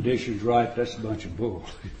have conditions right, that's a bunch of bull.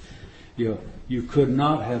 You could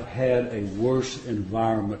not have had a worse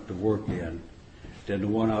environment to work in than the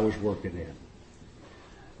one I was working in.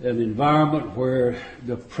 An environment where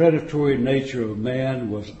the predatory nature of man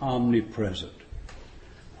was omnipresent,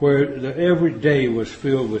 where every day was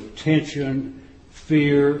filled with tension,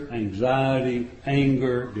 fear, anxiety,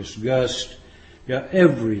 anger, disgust,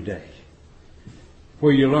 every day.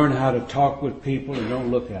 Where you learn how to talk with people and don't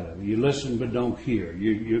look at them. You listen but don't hear.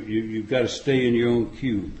 You've got to stay in your own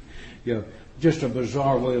cube. Just a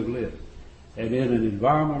bizarre way of living. And in an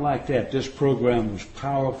environment like that, this program was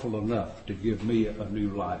powerful enough to give me a new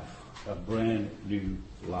life, a brand new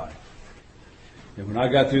life. And when I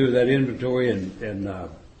got through that inventory and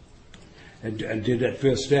did that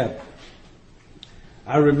fifth step,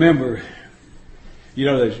 I remember,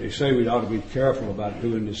 they say we ought to be careful about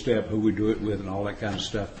doing this step, who we do it with and all that kind of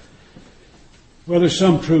stuff. Well, there's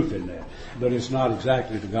some truth in that, but it's not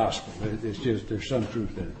exactly the gospel. It's just there's some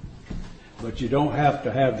truth in it. But you don't have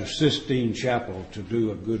to have the Sistine Chapel to do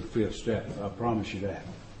a good fifth step. I promise you that.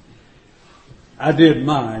 I did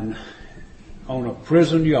mine on a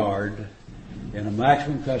prison yard in a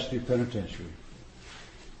maximum custody penitentiary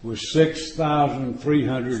with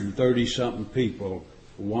 6,330 something people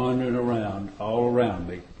wandering around, all around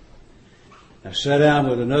me. I sat down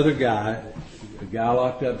with another guy, a guy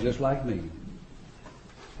locked up just like me,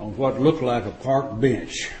 on what looked like a park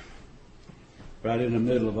bench, right in the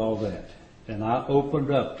middle of all that. And I opened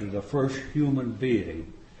up to the first human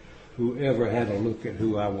being who ever had a look at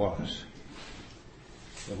who I was.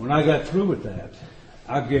 And when I got through with that,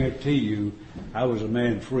 I guarantee you I was a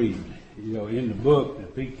man freed. In the book,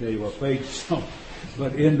 and Pete tell you what page it's on,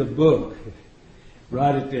 but in the book,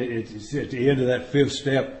 right at the end of that fifth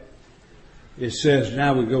step, it says,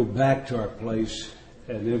 now we go back to our place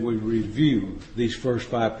and then we review these first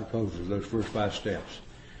 5 proposals, those first 5 steps.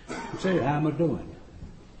 And say, how am I doing?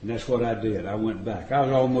 And that's what I did. I went back. I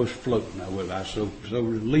was almost floating. I was so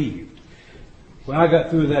relieved. When I got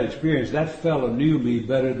through that experience, that fellow knew me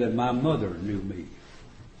better than my mother knew me.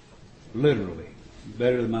 Literally,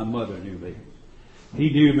 better than my mother knew me. He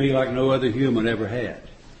knew me like no other human ever had.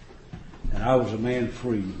 And I was a man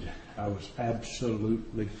freed. I was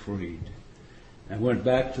absolutely freed. I went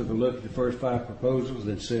back to look at the first 5 proposals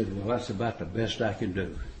and said, well, that's about the best I can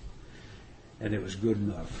do. And it was good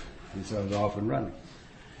enough. And so I was off and running.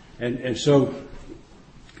 And so,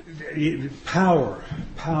 power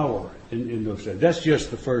in those steps. That's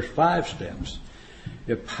just the first 5 steps.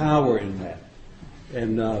 The power in that.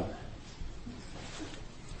 And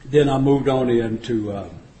then I moved on into,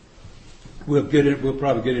 we'll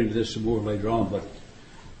probably get into this some more later on, but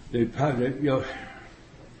I'm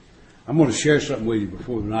going to share something with you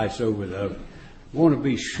before the night's over. I want to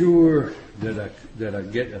be sure that I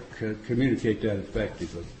communicate that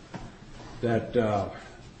effectively. That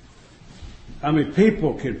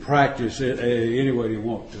people can practice it any way they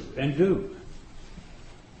want to, and do.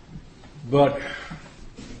 But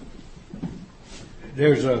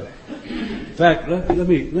there's in fact, let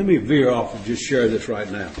me veer off and just share this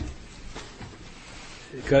right now.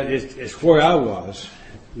 Because it's where I was.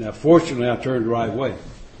 Now, fortunately, I turned the right way.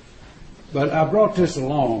 But I brought this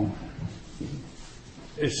along.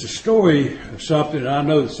 It's a story of something, I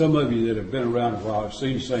know that some of you that have been around a while have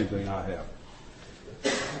seen the same thing I have.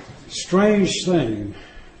 Strange thing,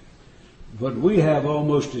 but we have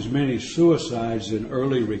almost as many suicides in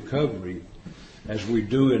early recovery as we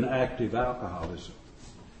do in active alcoholism.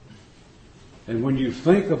 And when you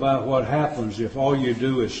think about what happens if all you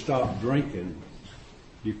do is stop drinking,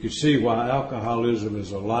 you can see why alcoholism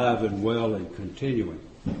is alive and well and continuing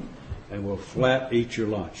and will flat eat your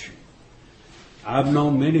lunch. I've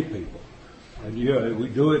known many people, and we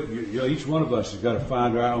do it, each one of us has got to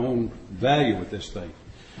find our own value with this thing.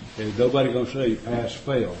 There's nobody going to say pass,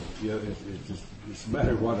 fail. It's a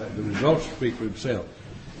matter of what the results speak for themselves.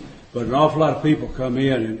 But an awful lot of people come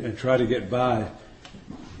in and try to get by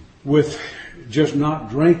with just not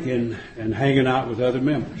drinking and hanging out with other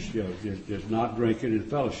members. Just not drinking in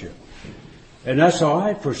fellowship, and that's all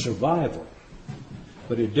right for survival.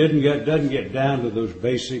 But it doesn't get down to those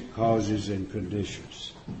basic causes and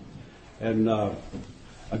conditions. And I'll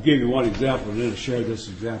give you one example, and then I'll share this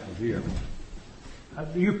example here.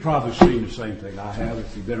 You've probably seen the same thing I have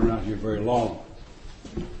if you've been around here very long.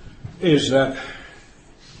 Is that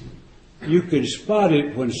you can spot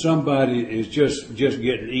it when somebody is just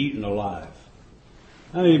getting eaten alive.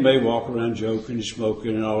 I mean, he may walk around joking and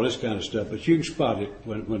smoking and all this kind of stuff, but you can spot it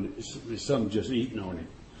when something's just eating on him.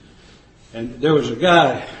 And there was a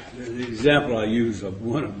guy, the example I use of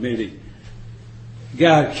one of many, a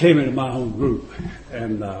guy came into my home group,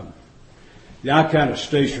 and I kind of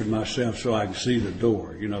stationed myself so I could see the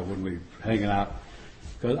door, when we were hanging out.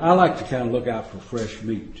 Because I like to kind of look out for fresh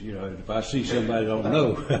meat. If I see somebody I don't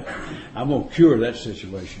know, I'm going to cure that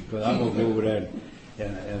situation, because I'm going to go over there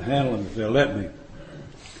and handle them if they'll let me.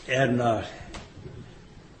 And, if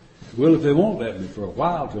they won't let me for a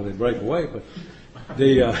while till they break away, but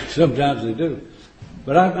sometimes they do.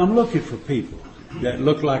 But I'm looking for people that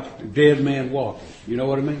look like a dead man walking. You know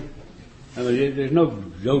what I mean? There's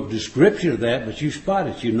no description of that, but you spot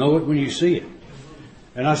it. You know it when you see it.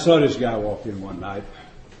 And I saw this guy walk in one night,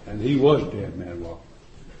 and he was a dead man walking.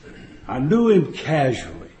 I knew him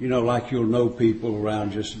casually, like you'll know people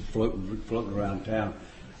around just floating around town.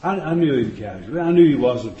 I knew him casually. I knew he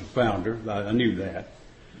wasn't the founder. I knew that.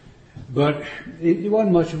 But he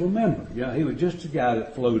wasn't much of a member. He was just a guy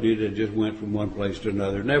that floated and just went from one place to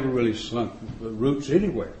another. Never really sunk roots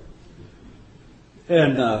anywhere.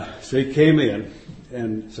 And so he came in,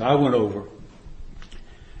 and so I went over.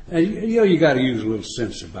 And you got to use a little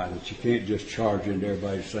sense about it. You can't just charge into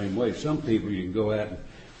everybody the same way. Some people you can go out and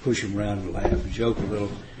push them around and laugh and joke a little,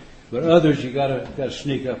 but others you got to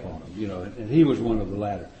sneak up on them. And he was one of the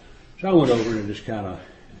latter. So I went over and just kind of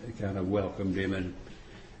welcomed him and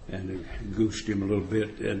goosed him a little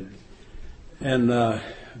bit and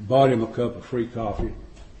bought him a cup of free coffee.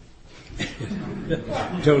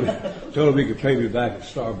 told him he could pay me back at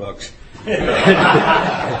Starbucks.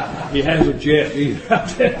 He hasn't yet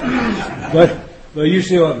either. but you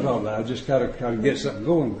see what I'm talking about. I just kind of get something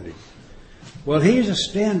going with him. Well, he's a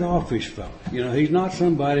standoffish fellow. He's not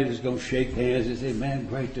somebody that's going to shake hands and say, "Man,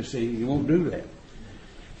 great to see you." He won't do that.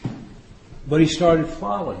 But he started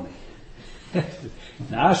following me.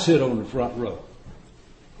 Now I sit on the front row.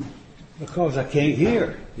 Because I can't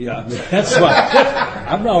hear. Yeah, I mean, that's why.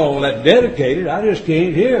 I'm not all that dedicated. I just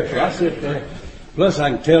can't hear. So I sit there. Plus,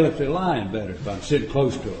 I can tell if they're lying better if I'm sitting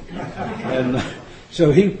close to them. And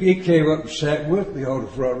so he came up and sat with me on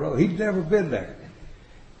the front row. He'd never been there.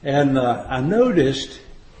 And I noticed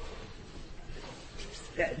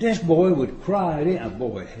that this boy would cry.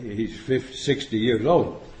 Boy, he's 50, 60 years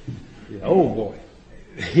old. Old boy.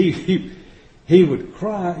 He would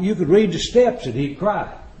cry. You could read the steps and he'd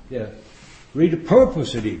cry. Yeah. Read the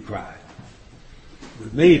purpose and he'd cry.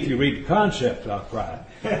 With me, if you read the concept, I'll cry.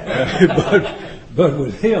 But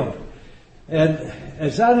with him. And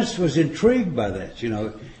as I just was intrigued by that,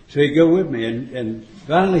 so he'd go with me. And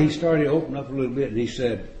finally he started to open up a little bit and he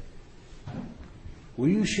said, will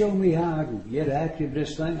you show me how I can get active in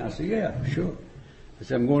this thing? I said, yeah, sure. I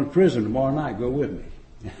said, I'm going to prison tomorrow night. Go with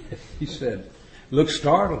me. He said, looked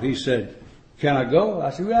startled. He said, can I go? I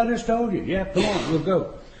said, well, I just told you. Yeah, come on, we'll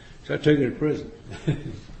go. So I took him to prison.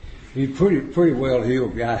 He's pretty well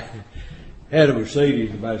heeled guy. Had a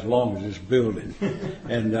Mercedes about as long as this building.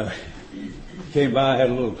 And came by,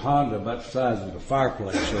 had a little Honda about the size of the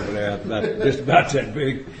fireplace over there, just about that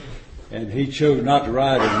big. And he chose not to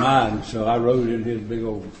ride in mine, so I rode in his big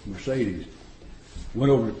old Mercedes.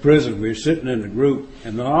 Went over to prison. We were sitting in the group,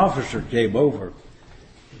 and the officer came over,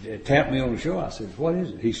 tapped me on the shoulder. I said, what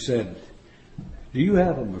is it? He said, do you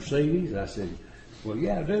have a Mercedes? I said, well,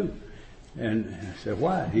 yeah, I do. And I said,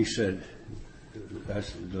 why? He said,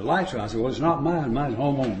 the lights are on. I said, well, it's not mine. Mine's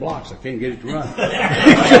home on blocks. I can't get it to run.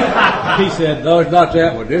 He said, no, it's not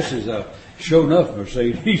that one. This is a show enough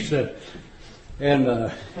Mercedes. He said, and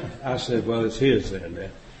I said, well, it's his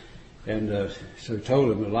then. And so I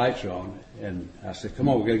told him the lights are on. And I said, come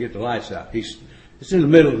on, we've got to get the lights out. It's in the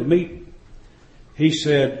middle of the meeting. He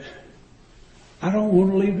said, I don't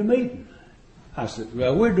want to leave the meeting. I said,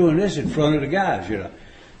 well, we're doing this in front of the guys,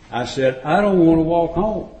 I said, I don't want to walk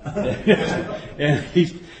home. And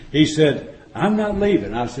he said, I'm not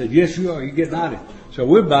leaving. I said, yes, you are. You're getting out of here. So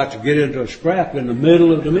we're about to get into a scrap in the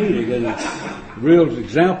middle of the meeting, and a real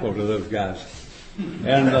example to those guys.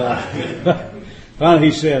 And finally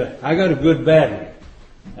he said, I got a good battery.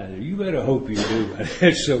 I said, you better hope you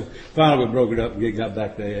do. So finally we broke it up and got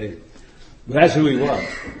back to AA. But that's who he was.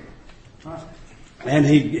 And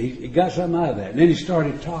he got something out of that. And then he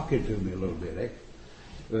started talking to me a little bit,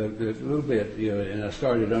 a little bit, and I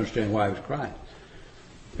started to understand why he was crying.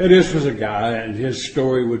 And this was a guy, and his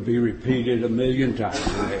story would be repeated 1,000,000 times.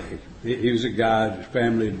 He was a guy, his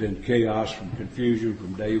family had been chaos and confusion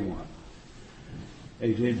from day one.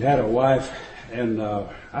 He'd had a wife, and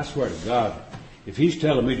I swear to God, if he's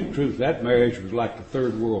telling me the truth, that marriage was like the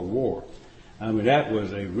Third World War. I mean, that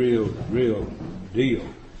was a real deal.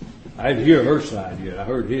 I didn't hear her side yet. I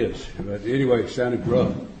heard his. But anyway, it sounded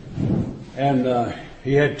rough. And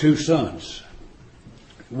he had 2 sons.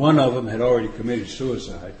 One of them had already committed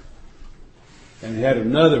suicide. And he had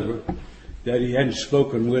another that he hadn't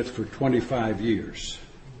spoken with for 25 years.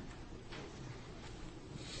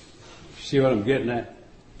 See what I'm getting at?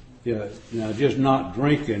 Yeah. Now, just not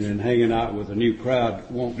drinking and hanging out with a new crowd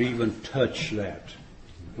won't even touch that.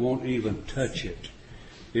 Won't even touch it.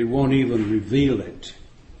 It won't even reveal it.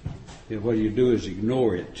 What you do is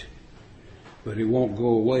ignore it. But it won't go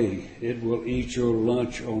away. It will eat your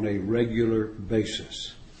lunch on a regular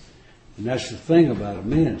basis. And that's the thing about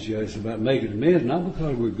amends. It's about making amends, not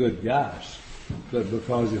because we're good guys, but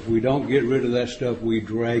because if we don't get rid of that stuff, we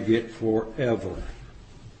drag it forever.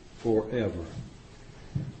 Forever.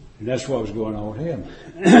 And that's what was going on with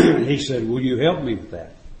him. He said, will you help me with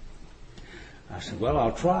that? I said, well,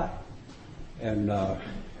 I'll try. And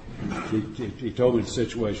he told me the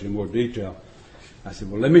situation in more detail. I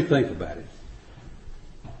said, well, let me think about it.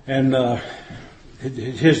 And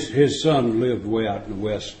his son lived way out in the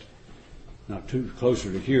west, not too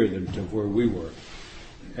closer to here than to where we were.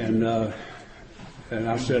 And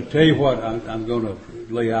I said, tell you what I'm going to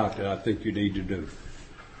lay out that I think you need to do.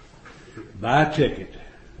 Buy a ticket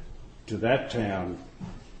to that town,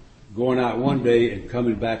 going out one day and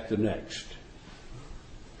coming back the next.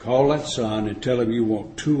 Call that son and tell him you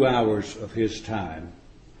want 2 hours of his time,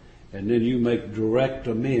 and then you make direct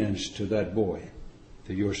amends to that boy,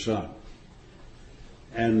 to your son.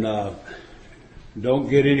 And don't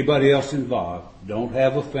get anybody else involved. Don't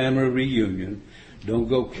have a family reunion. Don't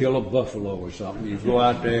go kill a buffalo or something. You go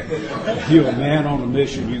out there, you're a man on a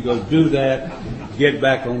mission, you go do that, get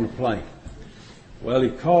back on the plane. Well, he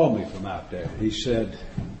called me from out there. He said,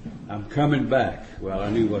 I'm coming back. Well,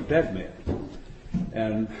 I knew what that meant.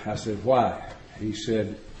 And I said, why? He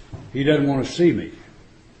said, he doesn't want to see me.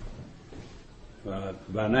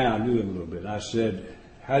 By now I knew him a little bit. I said,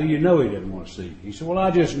 how do you know he didn't want to see me? He said, well,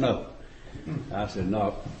 I just know. I said,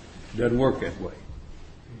 no, it doesn't work that way.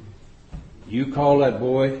 You call that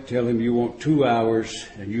boy, tell him you want 2 hours,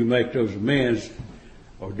 and you make those amends,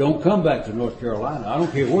 or don't come back to North Carolina. I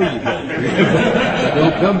don't care where you go.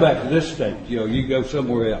 Don't come back to this state. You go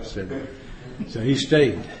somewhere else. And so he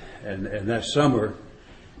stayed. And that summer,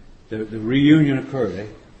 the reunion occurred.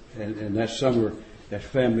 And that summer, that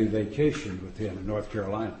family vacation with him in North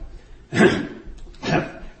Carolina.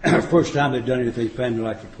 First time they'd done anything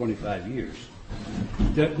family-like for 25 years.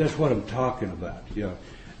 That's what I'm talking about.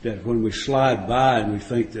 That when we slide by and we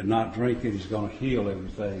think that not drinking is going to heal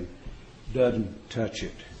everything, doesn't touch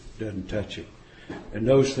it. And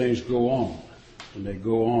those things go on, and they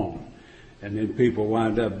go on. And then people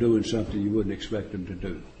wind up doing something you wouldn't expect them to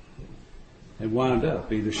do. And wind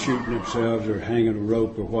up either shooting themselves or hanging a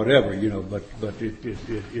rope or whatever, but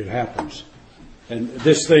it happens. And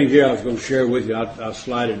this thing here I was going to share with you, I'll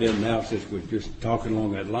slide it in now since we're just talking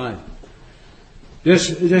along that line. This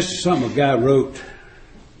is something a guy wrote.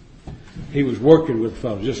 He was working with a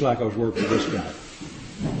fellow, just like I was working with this guy.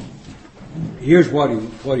 Here's what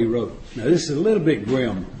he wrote. Now this is a little bit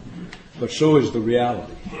grim, but so is the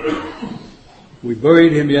reality. We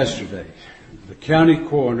buried him yesterday. The county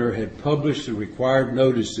coroner had published the required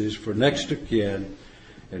notices for next of kin,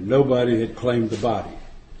 and nobody had claimed the body.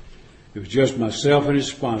 It was just myself and his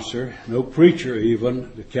sponsor, no preacher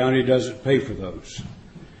even. The county doesn't pay for those.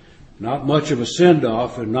 Not much of a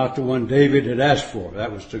send-off, and not the one David had asked for.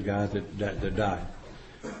 That was the guy that died.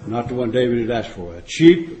 Not the one David had asked for. A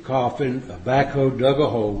cheap coffin, a backhoe dug a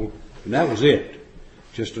hole, and that was it.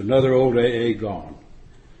 Just another old AA gone.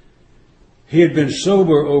 He had been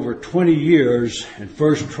sober over 20 years and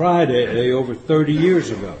first tried AA over 30 years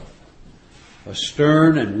ago. A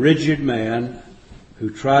stern and rigid man who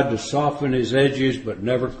tried to soften his edges but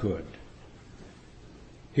never could.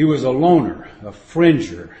 He was a loner, a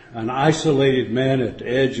fringer, an isolated man at the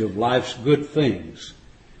edge of life's good things.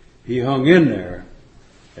 He hung in there,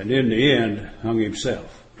 and in the end, hung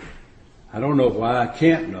himself. I don't know why. I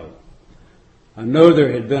can't know. I know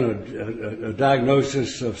there had been a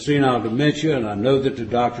diagnosis of senile dementia, and I know that the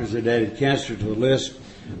doctors had added cancer to the list,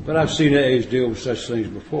 but I've seen AAs deal with such things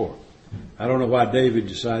before. I don't know why David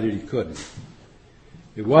decided he couldn't.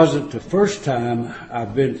 It wasn't the first time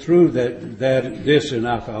I've been through this in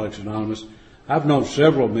Alcoholics Anonymous. I've known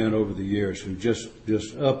several men over the years who just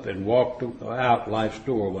up and walked out life's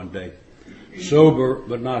door one day. Sober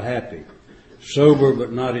but not happy. Sober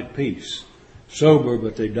but not at peace. Sober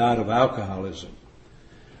but they died of alcoholism.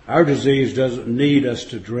 Our disease doesn't need us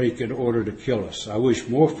to drink in order to kill us. I wish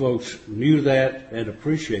more folks knew that and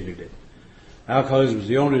appreciated it. Alcoholism is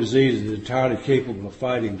the only disease that is entirely capable of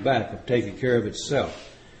fighting back, of taking care of itself,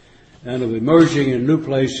 and of emerging in new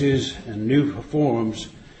places and new forms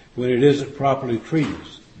when it isn't properly treated.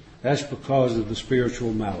 That's because of the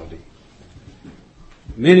spiritual malady.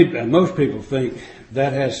 Most people think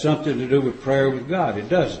that has something to do with prayer with God. It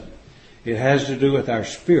doesn't. It has to do with our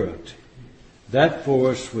spirit, that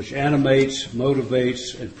force which animates,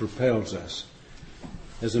 motivates, and propels us.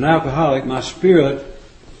 As an alcoholic, my spirit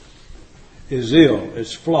is ill,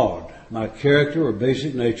 it's flawed. My character or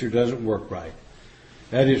basic nature doesn't work right.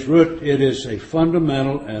 At its root, it is a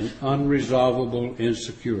fundamental and unresolvable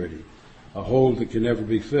insecurity, a hole that can never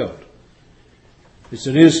be filled. It's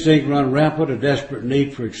an instinct run rampant, a desperate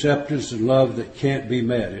need for acceptance and love that can't be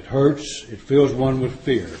met. It hurts, it fills one with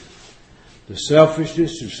fear. The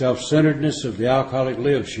selfishness and self-centeredness of the alcoholic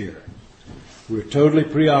lives here. We're totally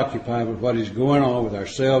preoccupied with what is going on with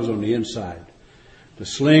ourselves on the inside. The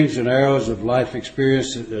slings and arrows of life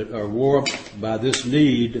experience are warped by this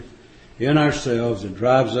need in ourselves and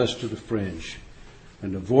drives us to the fringe.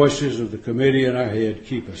 And the voices of the committee in our head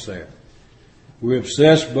keep us there. We're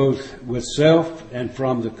obsessed both with self and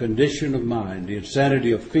from the condition of mind, the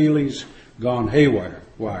insanity of feelings gone haywire.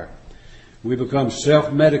 We become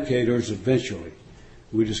self-medicators eventually.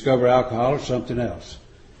 We discover alcohol or something else.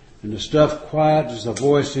 And the stuff quiets the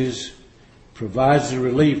voices, provides the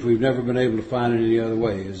relief we've never been able to find in any other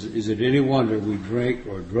way. Is it any wonder we drink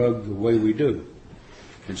or drug the way we do?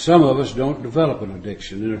 And some of us don't develop an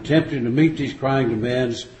addiction. In attempting to meet these crying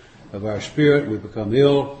demands of our spirit, we become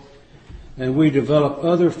ill, and we develop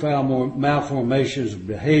other foul malformations of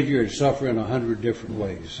behavior and suffer in 100 different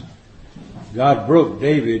ways. God broke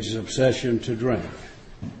David's obsession to drink,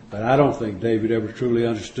 but I don't think David ever truly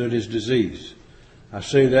understood his disease. I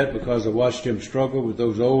say that because I watched him struggle with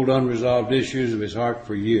those old unresolved issues of his heart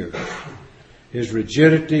for years. His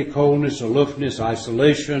rigidity, coldness, aloofness,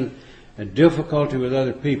 isolation, and difficulty with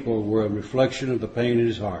other people were a reflection of the pain in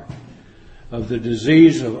his heart, of the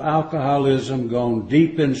disease of alcoholism gone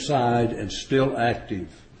deep inside and still active.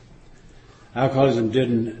 Alcoholism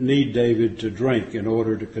didn't need David to drink in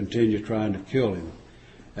order to continue trying to kill him.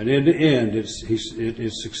 And in the end, it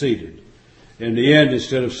succeeded. In the end,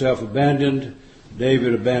 instead of self-abandoned,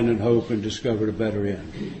 David abandoned hope and discovered a better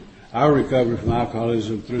end. Our recovery from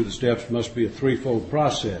alcoholism through the steps must be a threefold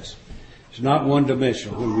process. It's not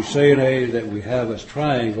one-dimensional. When we say in AA that we have a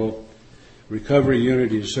triangle, recovery,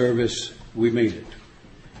 unity, and service, we mean it.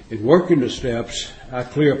 In working the steps, I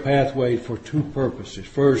clear a pathway for two purposes.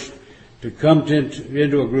 First, to come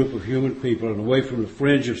into a group of human people and away from the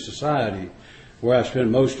fringe of society where I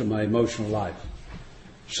spend most of my emotional life.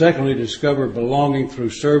 Secondly, discover belonging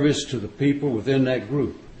through service to the people within that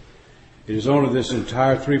group. It is only this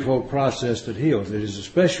entire threefold process that heals. It is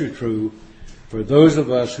especially true for those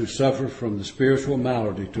of us who suffer from the spiritual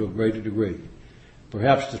malady to a greater degree.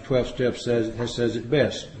 Perhaps the 12th step says it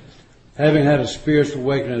best. Having had a spiritual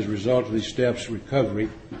awakening as a result of these steps, recovery,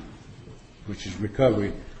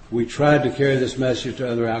 we tried to carry this message to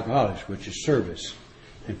other alcoholics, which is service,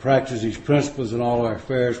 and practice these principles in all our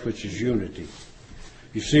affairs, which is unity.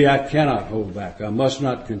 You see, I cannot hold back. I must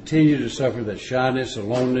not continue to suffer that shyness,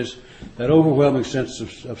 aloneness, that overwhelming sense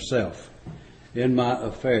of self in my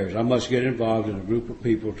affairs. I must get involved in a group of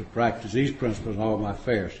people to practice these principles in all my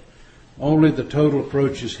affairs. Only the total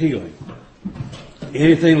approach is healing.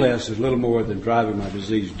 Anything less is little more than driving my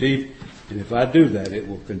disease deep, and if I do that, it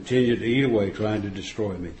will continue to eat away, trying to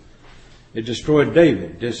destroy me. It destroyed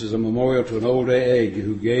David. This is a memorial to an old AA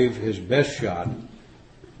who gave his best shot.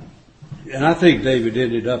 And I think David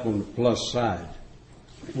ended up on the plus side.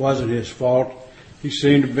 It wasn't his fault. He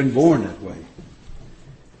seemed to have been born that way.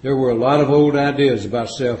 There were a lot of old ideas about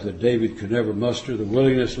self that David could never muster the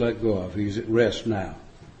willingness to let go of. He's at rest now.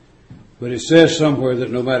 But it says somewhere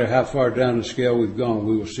that no matter how far down the scale we've gone,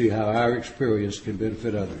 we will see how our experience can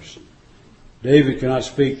benefit others. David cannot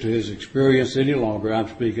speak to his experience any longer. I'm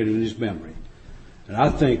speaking in his memory. And I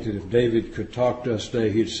think that if David could talk to us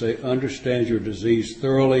today, he'd say, understand your disease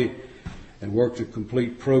thoroughly and work the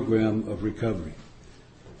complete program of recovery.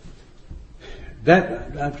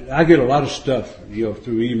 I get a lot of stuff, through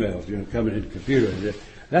emails, coming in the computer.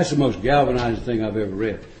 That's the most galvanizing thing I've ever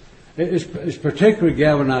read. It's particularly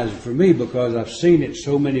galvanizing for me because I've seen it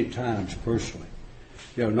so many times personally.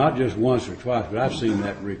 Not just once or twice, but I've seen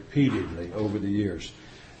that repeatedly over the years.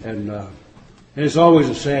 And it's always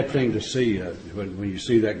a sad thing to see when you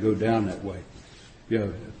see that go down that way.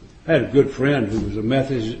 I had a good friend who was a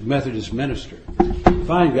Methodist minister.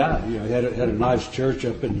 Fine guy. Had a nice church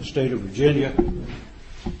up in the state of Virginia,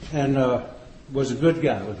 and was a good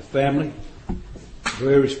guy with a family,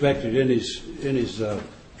 very respected in his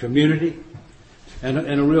community, and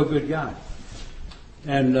a real good guy.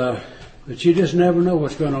 And but you just never know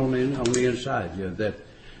what's going on the inside. That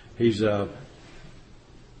he's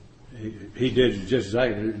he did just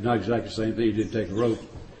not exactly the same thing. He didn't take a rope.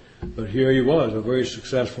 But here he was, a very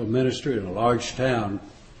successful minister in a large town.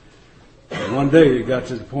 And one day he got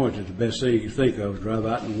to the point that the best thing he could think of was drive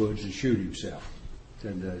out in the woods and shoot himself.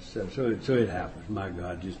 And so it happens. My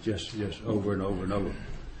God, just over and over and over.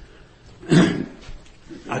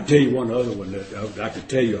 I'll tell you one other one that I could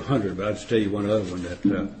tell you 100, but I'll just tell you one other one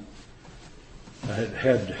that I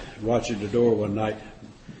had watching the door one night.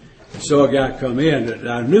 I saw a guy come in that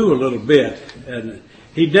I knew a little bit, and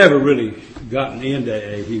he'd never really gotten into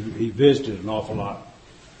AA. He visited an awful lot,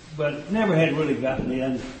 but never had really gotten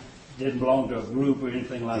in. Didn't belong to a group or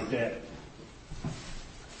anything like that.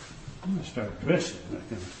 I'm gonna start dressing.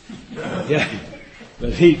 Yeah,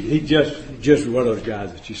 but he just one of those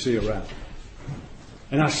guys that you see around.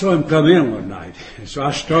 And I saw him come in one night, and so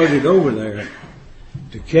I started over there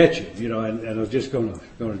to catch him, and I was just going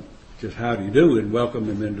to just how do you do and welcome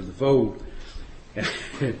him into the fold.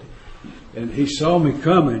 And he saw me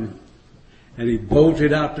coming, and he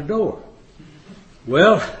bolted out the door.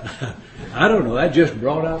 Well, I don't know. That just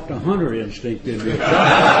brought out the hunter instinct in me. So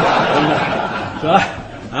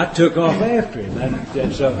I took off after him.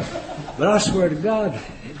 But I swear to God,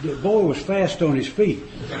 the boy was fast on his feet.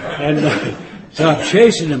 And so I'm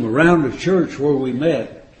chasing him around the church where we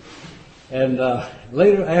met. And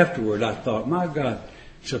later afterward, I thought, my God,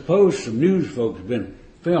 suppose some news folks have been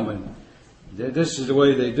filming. This is the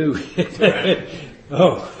way they do it.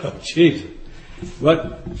 Oh, Jesus.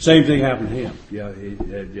 But same thing happened to him.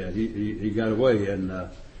 He got away and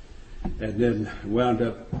then wound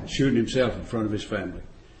up shooting himself in front of his family.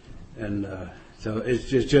 And so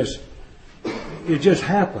it's it just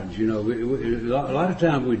happens. A lot of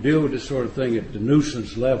times we deal with this sort of thing at the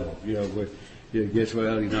nuisance level. Where it gets,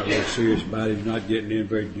 well, you're not really serious about it. You're not getting in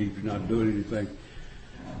very deep. You're not doing anything.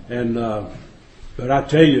 And but I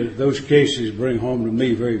tell you, those cases bring home to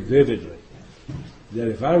me very vividly that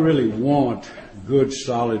if I really want good,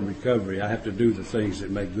 solid recovery, I have to do the things that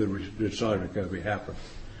make good solid recovery happen.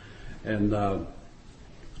 And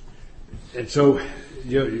so,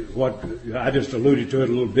 what I just alluded to it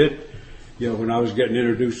a little bit. When I was getting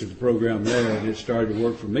introduced to the program there, and it started to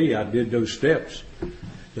work for me, I did those steps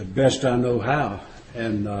the best I know how,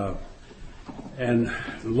 and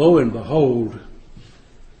lo and behold,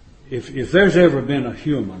 if there's ever been a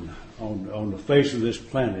human on the face of this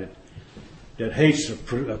planet that hates a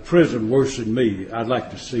prison worse than me, I'd like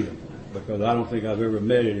to see him, because I don't think I've ever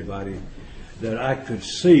met anybody that I could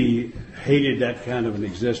see hated that kind of an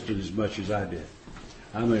existence as much as I did.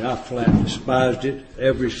 I mean, I flat despised it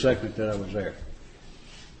every second that I was there.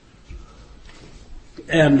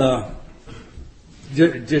 And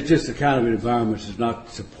just the kind of environment is not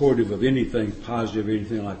supportive of anything positive,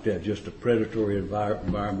 anything like that, just a predatory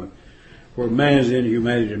environment where man's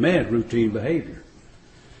inhumanity demands routine behavior.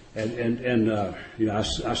 And I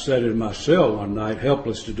sat in my cell one night,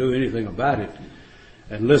 helpless to do anything about it,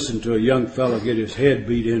 and listened to a young fellow get his head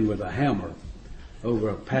beat in with a hammer over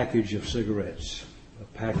a package of cigarettes.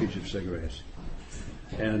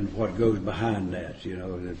 And what goes behind that,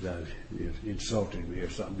 insulted me or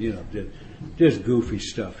something, just goofy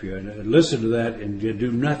stuff here. And listen to that and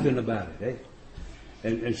do nothing about it, eh?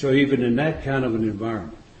 And so even in that kind of an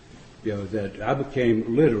environment, that I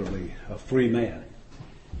became literally a free man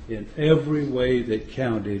in every way that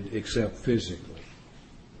counted except physically.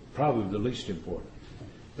 Probably the least important.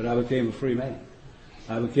 But I became a free man.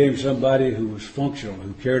 I became somebody who was functional,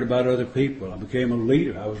 who cared about other people. I became a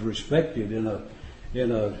leader. I was respected in an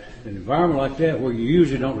environment like that where you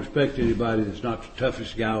usually don't respect anybody that's not the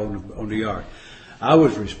toughest guy on the yard. I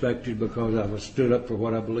was respected because I was stood up for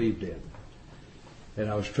what I believed in. And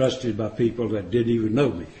I was trusted by people that didn't even know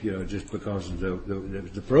me, just because of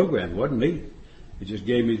the program. It wasn't me. It just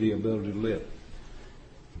gave me the ability to live.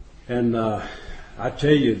 And I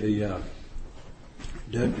tell you,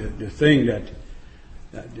 the thing that,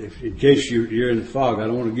 in case you're in the fog, I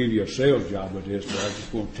don't want to give you a sales job with this, but I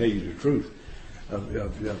just want to tell you the truth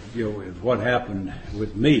of what happened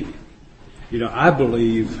with me. I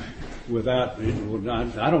believe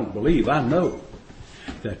I know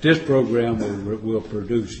that this program will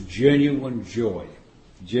produce genuine joy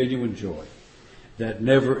that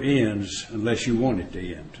never ends unless you want it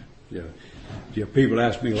to end. People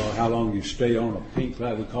ask me, how long you stay on a pink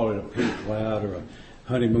cloud. We call it a pink cloud or a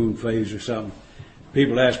honeymoon phase or something.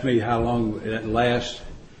 People ask me how long that lasts.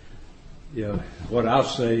 What I'll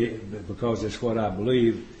say, because it's what I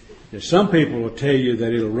believe, is some people will tell you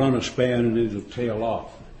that it'll run a span and it'll tail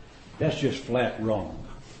off. That's just flat wrong.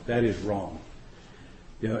 That is wrong.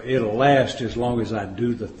 It'll last as long as I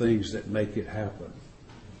do the things that make it happen.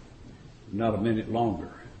 Not a minute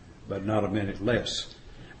longer, but not a minute less,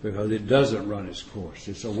 because it doesn't run its course.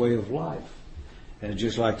 It's a way of life. And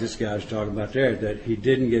just like this guy was talking about there, that he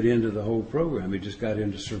didn't get into the whole program. He just got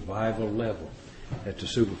into survival level, at the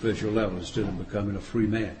superficial level, instead of becoming a free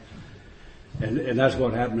man. And that's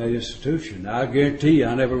what happened at the institution. I guarantee you,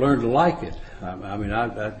 I never learned to like it.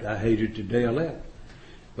 I hated the day I left.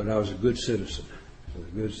 But I was a good citizen.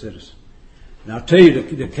 And I'll tell you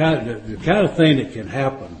the kind of thing that can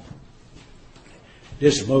happen.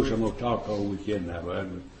 This is most I'm going to talk all weekend now, but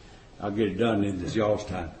I'll get it done in this y'all's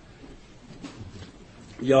time.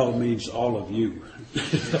 Y'all means all of you.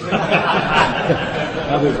 There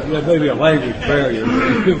may be a language barrier.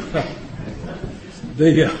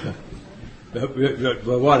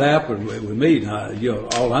 But what happened with me now,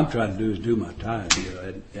 all I'm trying to do is do my time,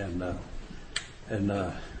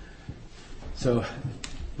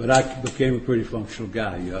 but I became a pretty functional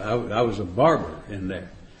guy. I was a barber in there,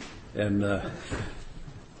 and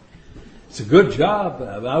it's a good job.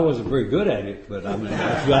 I wasn't very good at it, but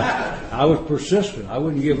I was persistent. I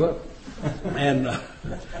wouldn't give up, and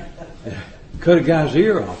cut a guy's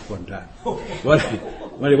ear off one time.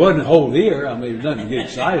 But it wasn't a whole ear. There's nothing to get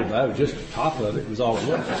excited about. It was just the top of it. Was all it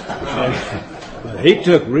was. But he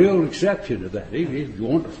took real exception to that. He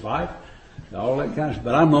wanted to fight, all that kind of stuff.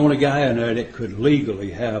 But I'm the only guy in there that could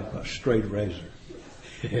legally have a straight razor.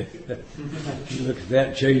 He looked at that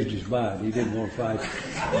and changed his mind. He didn't want to fight.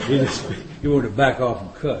 He wanted to back off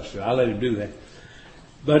and cuss. So I let him do that.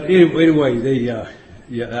 But anyway,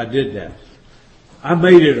 I did that. I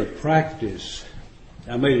made it a practice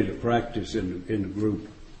in the group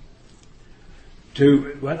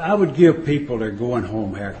but I would give people their going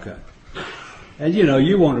home haircut. And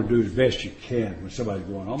you want to do the best you can when somebody's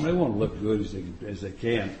going home. They want to look good as they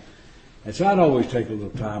can. And so I'd always take a little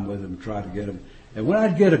time with them and try to get them. And when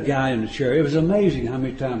I'd get a guy in the chair, it was amazing how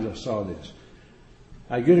many times I saw this.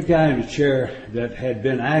 I get a guy in the chair that had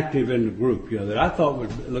been active in the group, that I thought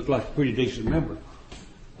would look like a pretty decent member.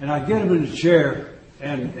 And I get him in the chair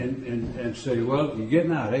and say, well, you're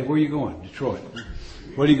getting out. Hey, where are you going? Detroit.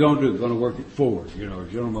 What are you going to do? Going to work at Ford, or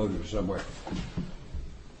General Motors or somewhere.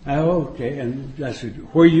 Oh, okay. And I said,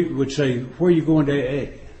 where are you going to AA?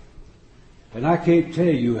 And I can't tell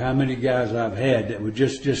you how many guys I've had that would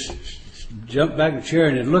just jump back in the chair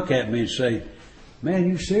and they'd look at me and say, man,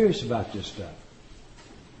 you serious about this stuff?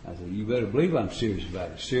 I said, you better believe I'm serious about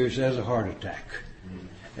it. Serious as a heart attack.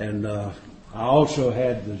 And I also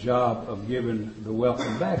had the job of giving the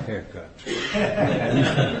welcome back haircuts.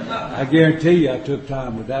 I guarantee you I took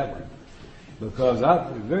time with that one. Because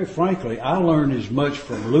very frankly, I learn as much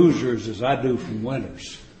from losers as I do from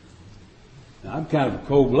winners. Now, I'm kind of a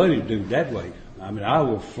cold-blooded dude that way. I mean, I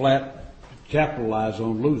will flat capitalize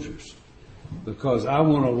on losers. Because I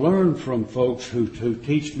want to learn from folks who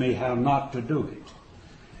teach me how not to do it.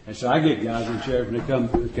 And so I get guys in chairs and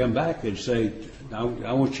they come back and say, I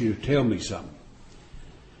want you to tell me something.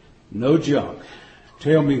 No junk.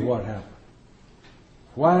 Tell me what happened.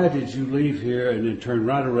 Why did you leave here and then turn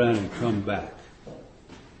right around and come back?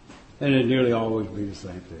 And it nearly always be the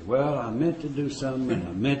same thing. Well, I meant to do something and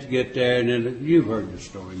I meant to get there, and then you've heard the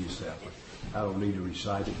story yourself. I don't need to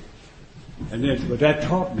recite it. But that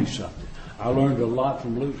taught me something. I learned a lot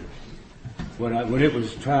from losers. When it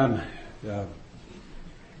was time,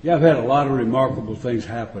 I've had a lot of remarkable things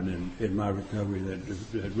happen in my recovery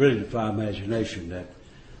that really defy imagination. That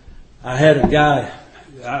I had a guy,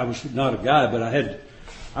 I was not a guy, but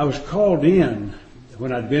I was called in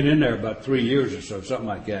when I'd been in there about 3 years or so, something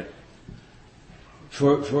like that.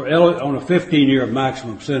 On a 15-year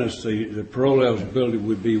maximum sentence, the parole eligibility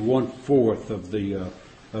would be 1/4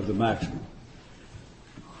 of the maximum.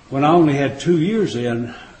 When I only had 2 years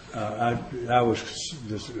in,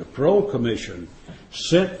 the parole commission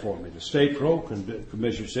sent for me. The state parole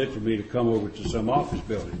commission sent for me to come over to some office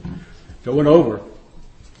building. So I went over,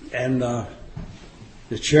 and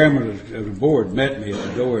the chairman of the board met me at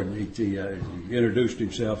the door, and he introduced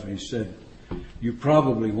himself, and he said, "You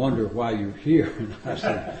probably wonder why you're here." And I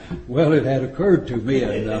said, "Well, it had occurred to me."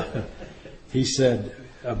 And he said,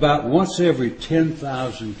 "About once every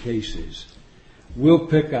 10,000 cases, we'll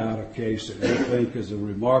pick out a case that we think is a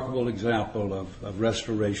remarkable example of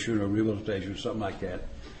restoration or rehabilitation or something like that."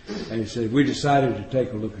 And he said, "We decided to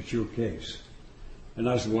take a look at your case." And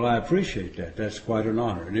I said, "Well, I appreciate that. That's quite an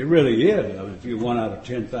honor." And it really is. I mean, if you're 1 out of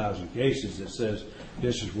 10,000 cases that says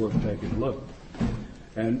this is worth taking a look.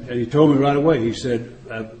 And he told me right away, he said,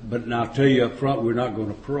 "But I'll tell you up front, we're not going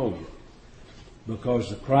to parole you. Because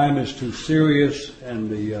the crime is too serious and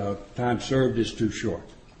the time served is too short."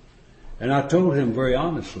 And I told him very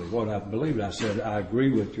honestly what I believed. I said, "I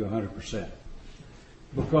agree with you 100%.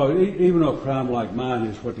 Because even though a crime like mine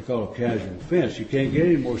is what they call a casual offense, you can't get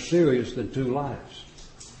any more serious than 2 lives.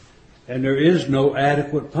 And there is no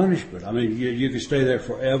adequate punishment. I mean, you can stay there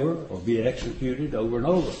forever or be executed over and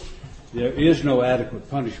over. There is no adequate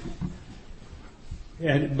punishment.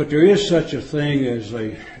 But there is such a thing as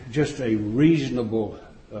just a reasonable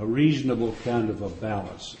kind of a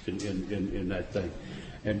balance in that thing.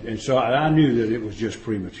 And so I knew that it was just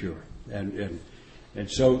premature. And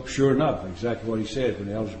so, sure enough, exactly what he said. When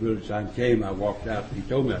the eligibility time came, I walked out. He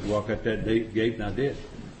told me I'd walk out that gate, and I did.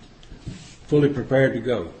 Fully prepared to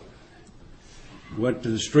go. Went to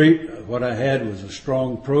the street. What I had was a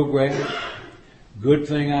strong program. Good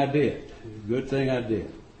thing I did.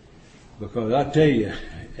 Because I tell you,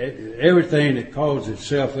 everything that calls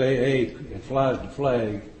itself AA and flies the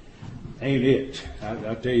flag ain't it.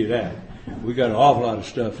 I'll tell you that. We got an awful lot of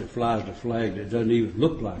stuff that flies the flag that doesn't even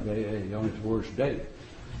look like AA on its worst day.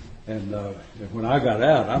 And when I got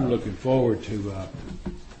out, I'm looking forward to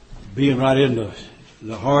being right in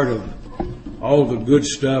the heart of all the good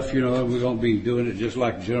stuff. We're going to be doing it just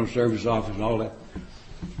like the General Service Office and all that.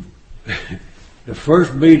 The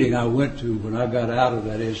first meeting I went to when I got out of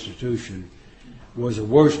that institution was the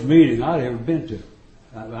worst meeting I'd ever been to.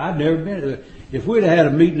 I'd never been to. If we'd have had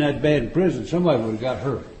a meeting that bad in prison, somebody would have got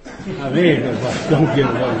hurt. I mean, don't get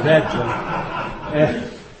away with that junk.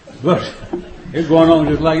 But it going on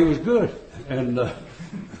just like it was good. And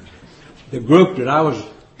the group that I was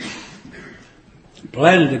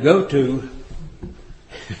planning to go to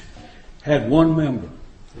had one member.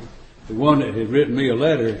 The one that had written me a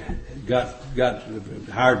letter got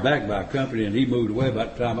hired back by a company, and he moved away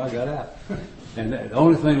about the time I got out. And the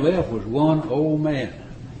only thing left was one old man.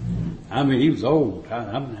 I mean, he was old.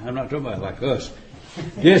 I'm not talking about like us.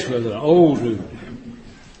 This was an old dude.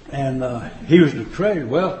 And he was the treasurer.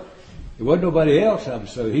 Well, there wasn't nobody else,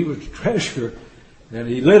 so he was the treasurer. And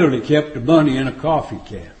he literally kept the money in a coffee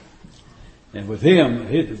can. And with him,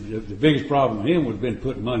 the biggest problem with him was been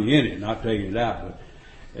putting money in it, not taking it out.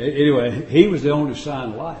 But anyway, he was the only sign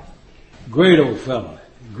of life. Great old fella.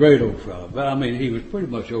 But I mean, he was pretty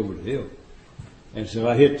much over the hill. And so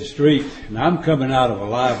I hit the street, and I'm coming out of a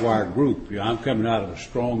live wire group. You know, I'm coming out of a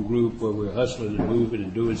strong group where we're hustling and moving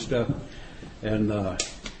and doing stuff. And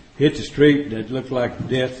hit the street, and it looked like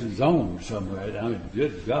death zone somewhere. I mean,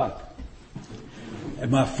 good God.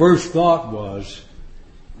 And my first thought was,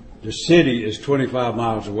 the city is 25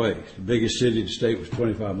 miles away. The biggest city in the state was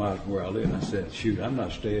 25 miles from where I live. I said, shoot, I'm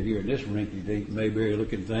not staying here in this rinky-dink,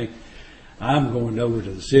 Mayberry-looking thing. I'm going over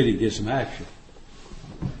to the city to get some action.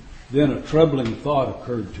 Then a troubling thought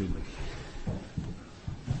occurred to me.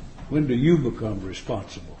 When do you become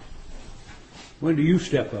responsible? When do you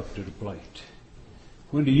step up to the plate?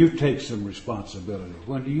 When do you take some responsibility?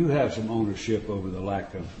 When do you have some ownership over the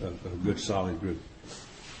lack of a good solid group?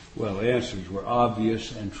 Well, the answers were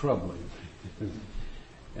obvious and troubling.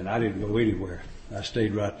 And I didn't go anywhere. I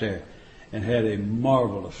stayed right there and had a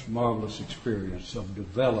marvelous experience of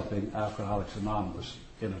developing Alcoholics Anonymous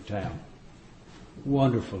in a town.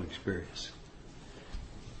 Wonderful experience.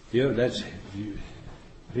 You know,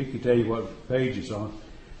 he can tell you what page it's on.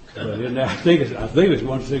 But I think it's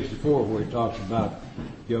 164 where he talks about,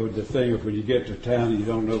 you know, the thing of when you get to town and you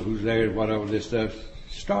don't know who's there and whatever this stuff.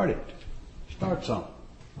 Start it. Start something.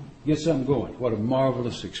 Get something going. What a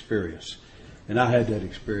marvelous experience. And I had that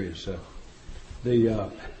experience.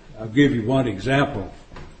 I'll give you one example.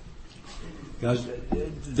 Because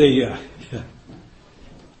the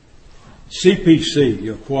CPC,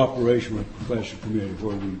 your Cooperation with the Professional Community,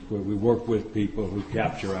 where we work with people who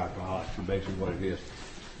capture alcoholics, is basically what it is.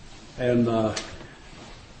 And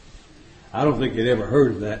I don't think they'd ever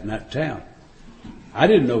heard of that in that town. I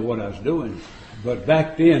didn't know what I was doing. But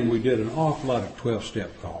back then, we did an awful lot of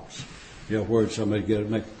 12-step calls. You know, where somebody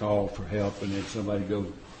make a call for help and then somebody go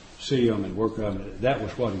see them and work on it. That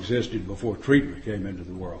was what existed before treatment came into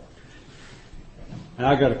the world. And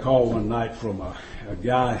I got a call one night from a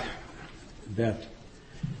guy that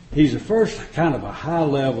he's the first kind of a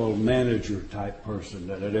high-level manager type person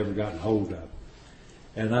that I'd ever gotten hold of.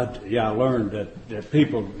 And I learned that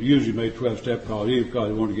people usually make 12-step calls either because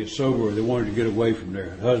they wanted to get sober or they wanted to get away from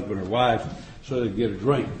their husband or wife so they'd get a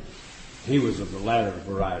drink. He was of the latter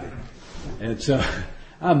variety. And so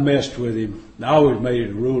I messed with him. I always made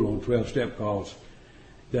it a rule on 12-step calls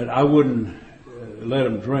that I wouldn't let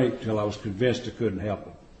him drink till I was convinced I couldn't help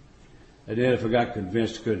him. And then if I got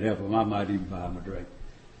convinced I couldn't help him, I might even buy him a drink.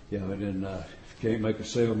 You know, and then if you can't make a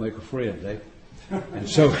sale, make a friend, eh? And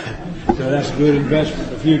so that's a good investment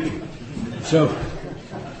in the future. So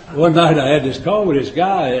one night I had this call with this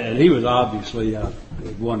guy, and he was obviously the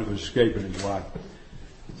one that was escaping his wife.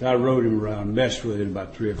 So I rode him around, messed with him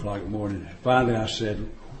about 3 o'clock in the morning. Finally I said,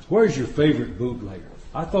 where's your favorite bootlegger?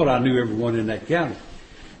 I thought I knew everyone in that county.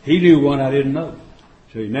 He knew one I didn't know.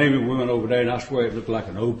 So he named me. We went over there, and I swear it looked like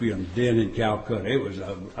an opium den in Calcutta. It was,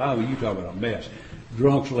 you talk about a mess.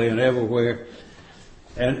 Drunks laying everywhere.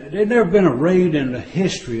 And there'd never been a raid in the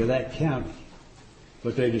history of that county,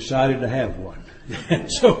 but they decided to have one.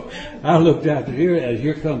 And so I looked out here, and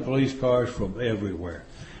here come police cars from everywhere.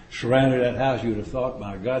 Surrounded that house, you'd have thought,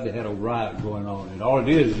 my God, they had a riot going on. And all it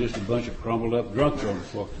is just a bunch of crumbled up drunks on the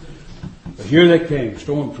floor. But here they came,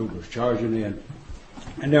 stormtroopers charging in,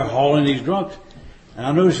 and they're hauling these drunks. And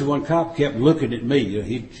I noticed that one cop kept looking at me.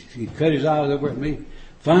 He cut his eyes over at me.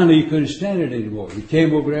 Finally, he couldn't stand it anymore. He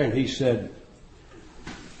came over there and he said,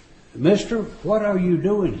 Mister, what are you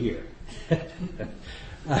doing here?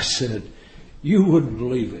 I said, you wouldn't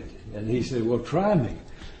believe it. And he said, well, try me.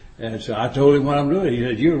 And so I told him what I'm doing. He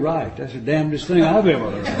said, you're right. That's the damnedest thing I've ever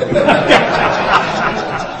heard.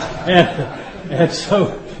 and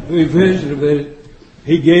so we visited a bit.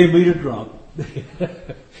 He gave me the drunk.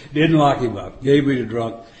 Didn't lock him up. Gave me the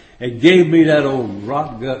drunk. And gave me that old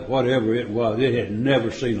rot gut, whatever it was. It had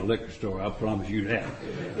never seen a liquor store, I promise you that.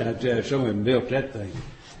 And someone built that thing.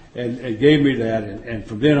 And gave me that, and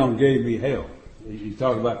from then on gave me hell. You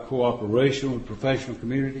talk about cooperation with professional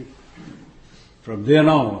community. From then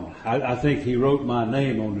on, I think he wrote my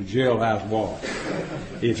name on the jailhouse wall.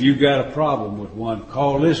 If you got a problem with one,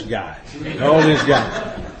 call this guy. Call this guy.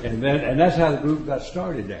 And that's how the group got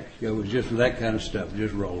started there. It was just that kind of stuff,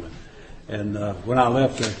 just rolling. And when I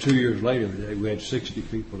left there 2 years later, we had 60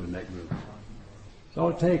 people in that group. So all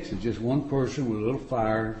it takes is just one person with a little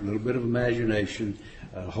fire, a little bit of imagination,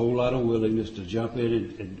 a whole lot of willingness to jump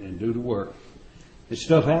in and do the work. And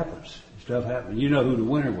stuff happens. Stuff happens. You know who the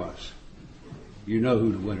winner was. You know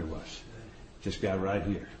who the winner was. This guy right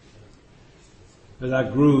here. But I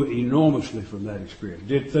grew enormously from that experience.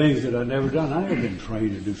 Did things that I'd never done. I never been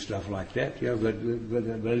trained to do stuff like that, but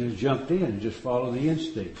I just jumped in and just followed the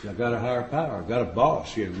instincts. I got a higher power. I got a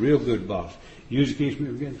boss, a real good boss. Usually keeps me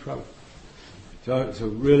from getting in trouble. So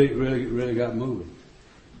really got moving.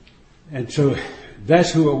 And so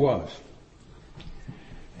that's who I was.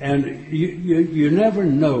 And you never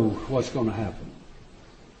know what's going to happen.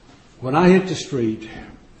 When I hit the street,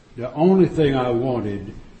 the only thing I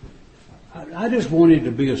wanted, I just wanted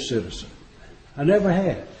to be a citizen. I never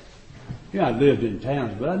had. I lived in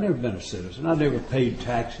towns, but I'd never been a citizen. I never paid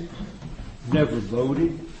taxes, never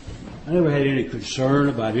voted. I never had any concern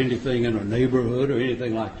about anything in our neighborhood or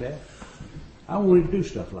anything like that. I wanted to do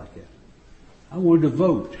stuff like that. I wanted to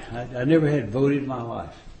vote. I never had voted in my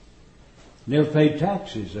life. Never paid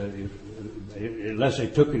taxes unless they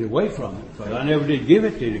took it away from me. But I never did give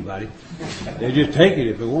it to anybody. They just take it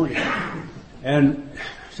if they wanted it. And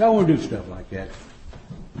so I want to do stuff like that.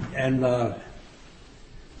 And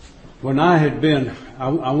when I had been, I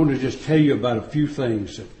want to just tell you about a few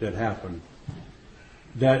things that happened.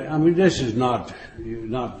 This is not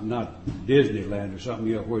Disneyland or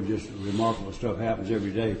something where just remarkable stuff happens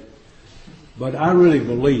every day. But I really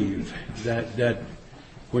believe that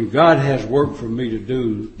when God has work for me to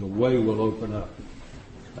do, the way will open up.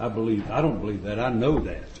 I don't believe that. I know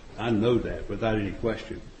that. I know that without any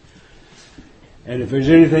question. And if there's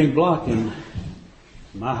anything blocking,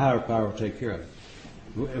 my higher power will take care of it.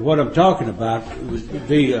 What I'm talking about was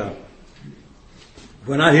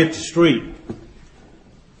when I hit the street,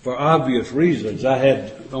 for obvious reasons, I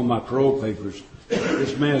had on my parole papers,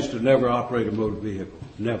 this man's to never operate a motor vehicle.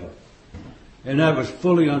 Never. And that was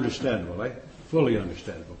fully understandable, Fully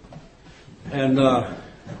understandable. And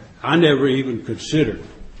I never even considered.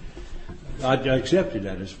 I accepted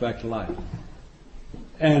that as a fact of life.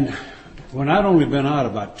 And when I'd only been out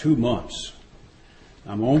about 2 months,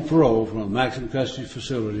 I'm on parole from a maximum custody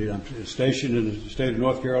facility. I'm stationed in the state of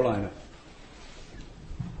North Carolina.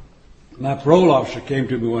 My parole officer came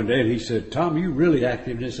to me one day and he said, "Tom, you really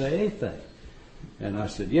active in this AA thing?" And I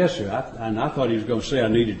said, "Yes, sir." I thought he was going to say I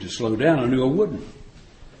needed to slow down. I knew I wouldn't.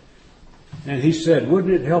 And he said,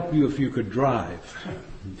 "Wouldn't it help you if you could drive?"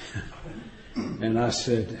 And I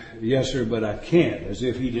said, "Yes, sir, but I can't," as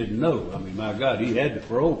if he didn't know. My God, he had the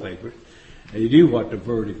parole papers and he knew what the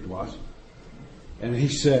verdict was. And he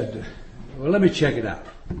said, "Well, let me check it out."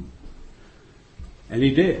 And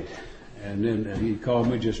he did. And then he called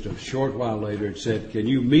me just a short while later and said, "Can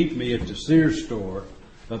you meet me at the Sears store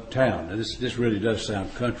uptown?" Now, this really does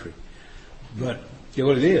sound country, but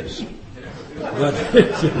it is. But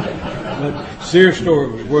Sears store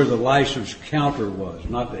was where the license counter was.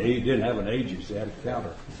 He didn't have an agency; they had a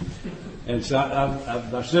counter. And so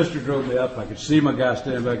my sister drove me up. I could see my guy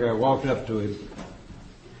standing back there. I walked up to him,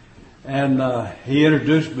 and he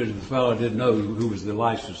introduced me to the fellow I didn't know who was the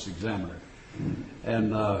license examiner.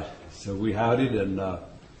 And so we howdied, and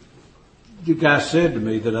the guy said to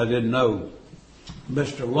me that I didn't know,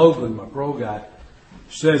 "Mr. Logan, my parole guy,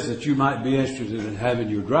 says that you might be interested in having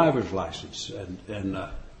your driver's license." And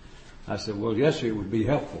I said, "Well, yes, sir, it would be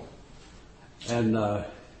helpful." And now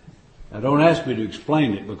don't ask me to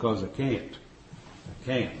explain it because I can't.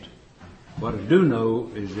 What I do know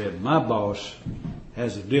is that my boss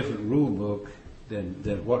has a different rule book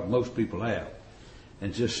than what most people have.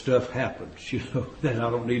 And just stuff happens, that I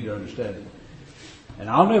don't need to understand it. And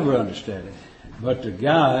I'll never understand it. But the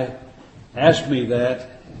guy asked me that,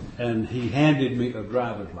 and he handed me a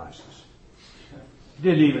driver's license. He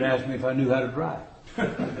didn't even ask me if I knew how to drive.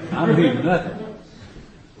 Nothing.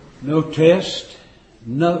 No test,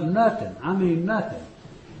 nothing. Nothing.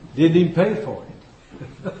 Didn't even pay for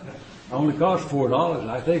it. Only cost $4.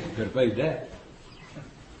 I think I could have paid that.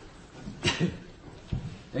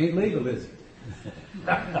 Ain't legal, is it?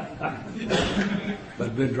 But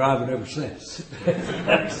I've been driving ever since.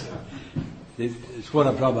 It's what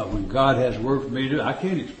I'm talking about. When God has work for me to do, I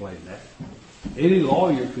can't explain that. Any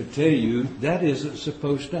lawyer could tell you that isn't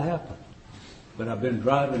supposed to happen. But I've been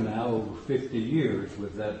driving now over 50 years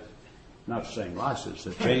with that, not the same license,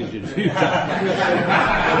 that changed it a few times.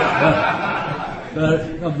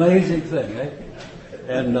 But amazing thing,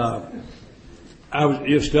 And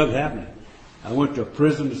stuff happening. I went to a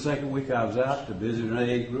prison the second week I was out to visit an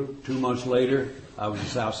AA group. 2 months later, I was a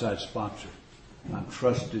Southside sponsor. I'm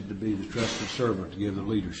trusted to be the trusted servant to give the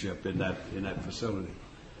leadership in that facility.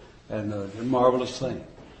 And a marvelous thing.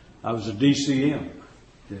 I was a DCM.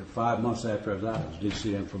 5 months after I was out, I was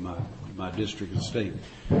DCM for my district and state.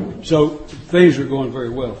 So things are going very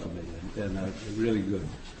well for me, and really good.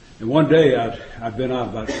 And one day I've been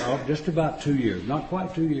out just about 2 years, not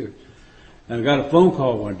quite 2 years. And I got a phone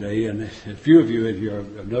call one day, and a few of you in here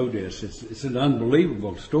know this. It's an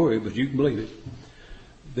unbelievable story, but you can believe it.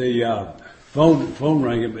 The phone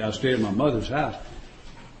rang. I stayed at my mother's house.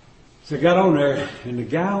 So I got on there, and the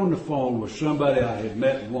guy on the phone was somebody I had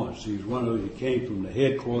met once. He was one of those that came from the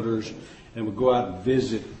headquarters and would go out and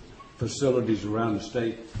visit facilities around the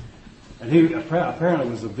state. And he apparently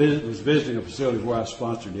was visiting a facility where I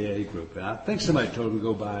sponsored the AA group. And I think somebody told him to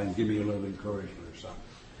go by and give me a little encouragement or something.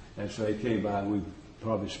 And so he came by, and we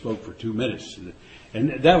probably spoke for 2 minutes.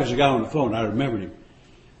 And that was the guy on the phone. I remembered him.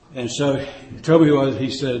 And so he told me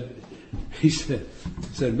he said, Mr.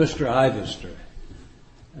 Ivester,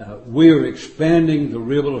 we are expanding the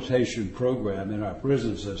rehabilitation program in our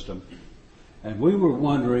prison system, and we were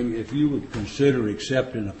wondering if you would consider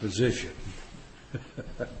accepting a position.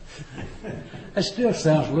 That still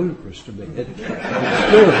sounds ludicrous to me. It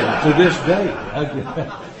still, to this day.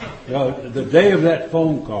 The day of that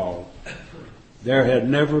phone call, there had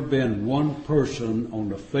never been one person on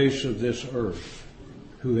the face of this earth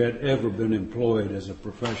who had ever been employed as a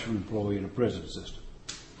professional employee in a prison system.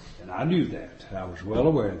 And I knew that. I was well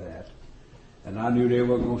aware of that. And I knew they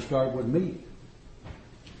were going to start with me.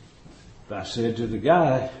 I said to the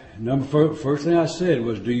guy, first thing I said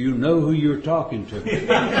was, do you know who you're talking to?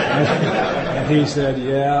 And he said,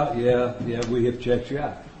 yeah, we have checked you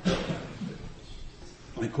out.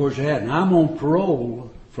 And of course I had. And I'm on parole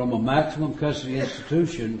from a maximum custody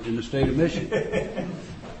institution in the state of Michigan.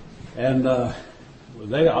 And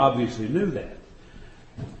they obviously knew that.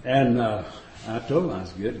 And I told them, I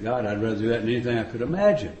was good God, I'd rather do that than anything I could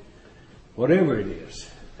imagine. Whatever it is.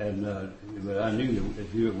 And but I knew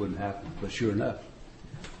it wouldn't happen. But sure enough.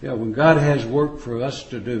 Yeah, when God has work for us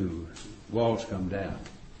to do, walls come down.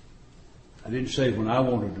 I didn't say when I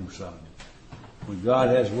want to do something. When God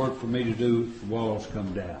has work for me to do, walls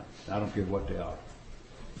come down. I don't care what they are.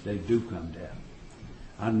 They do come down.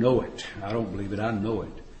 I know it. I don't believe it. I know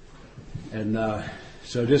it. And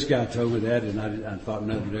so this guy told me that, and I thought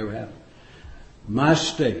nothing would ever happen. My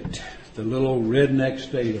state, the little redneck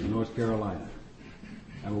state of North Carolina,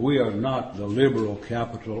 and we are not the liberal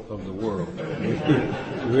capital of the world.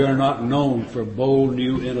 We are not known for bold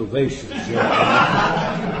new innovations.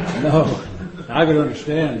 No, I could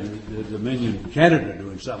understand the Dominion of Canada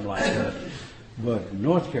doing something like that, but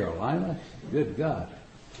North Carolina, good God.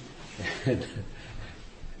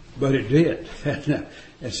 But it did.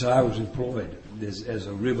 And so I was employed as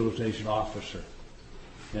a rehabilitation officer.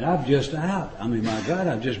 And I'm just out. I mean, my God,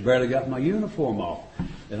 I've just barely got my uniform off.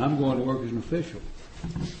 And I'm going to work as an official.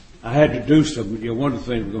 I had to do some, one of the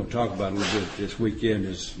things we're going to talk about a little bit this weekend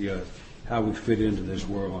is, how we fit into this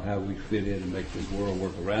world, how we fit in and make this world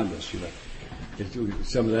work around us,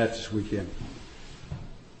 Some of that this weekend.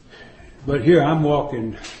 But here I'm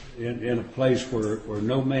walking in a place where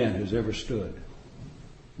no man has ever stood.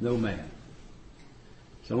 No man.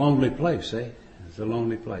 It's a lonely place, eh? It's a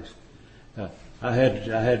lonely place. I had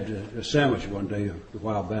a sandwich one day a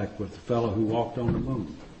while back with the fellow who walked on the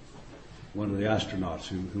moon. One of the astronauts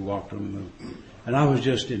who walked on the moon. And I was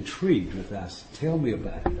just intrigued with that. I said, tell me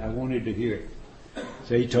about it. I wanted to hear it.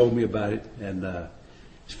 So he told me about it, and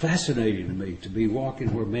it's fascinating to me to be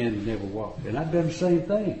walking where man had never walked. And I've done the same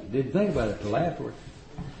thing. Didn't think about it till afterward.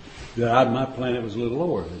 My planet was a little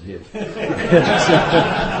lower than his.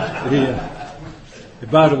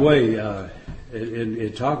 By the way,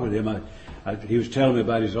 in talking with him, he was telling me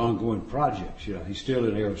about his ongoing projects. He's still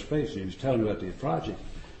in aerospace, and he was telling me about the project.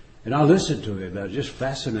 And I listened to him. I was just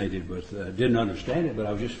fascinated with, didn't understand it, but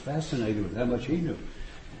I was just fascinated with how much he knew.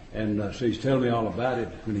 And so he's telling me all about it.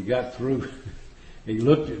 When he got through, he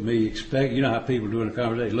looked at me, how people do in a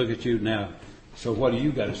conversation, look at you now. So what do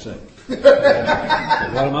you got to say?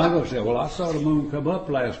 What am I going to say? Well, I saw the moon come up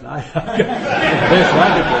last night.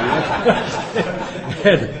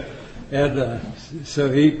 And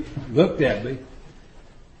so he looked at me,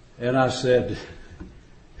 and I said,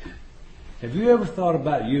 have you ever thought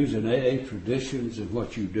about using AA traditions in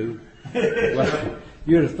what you do? Well,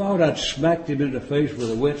 you'd have thought I'd smacked him in the face with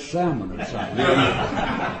a wet salmon or something.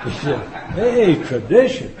 He said, AA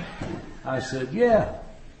tradition? I said, yeah.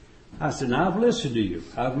 I said, now I've listened to you.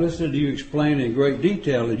 I've listened to you explain in great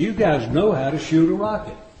detail that you guys know how to shoot a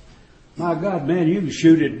rocket. My God, man, you can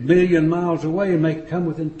shoot it a million miles away and make it come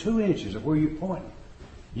within 2 inches of where you're pointing.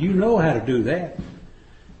 You know how to do that.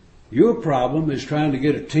 Your problem is trying to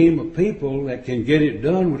get a team of people that can get it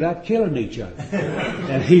done without killing each other.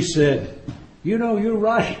 And he said, you're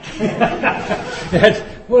right.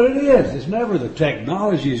 Well, it is. It's never the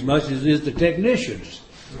technology as much as it is the technicians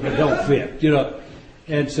that don't fit,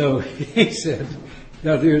 And so he said,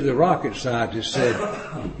 Now, the rocket scientist said,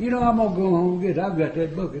 I'm going to go home and I've got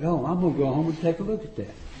that book at home. I'm going to go home and take a look at that.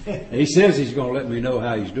 And he says he's going to let me know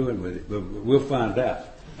how he's doing with it, but we'll find out.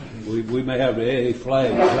 We may have the AA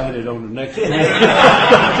flag planted on the next planet.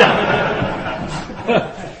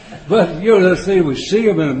 But, let's see, we see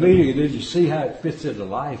them in a meeting and then you see how it fits into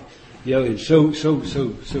life, in so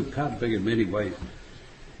kind of big in many ways.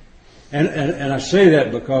 And I say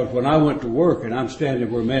that because when I went to work and I'm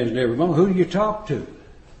standing where man's never moment, who do you talk to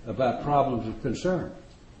about problems of concern?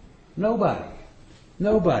 Nobody.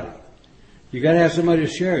 You got to have somebody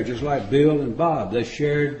to share it, just like Bill and Bob. They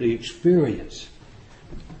shared the experience.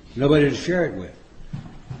 Nobody to share it with.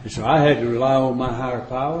 And so I had to rely on my higher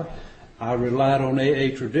power. I relied on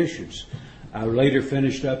AA traditions. I later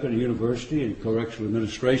finished up at a university in correctional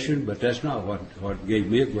administration, but that's not what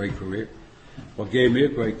gave me a great career. What gave me a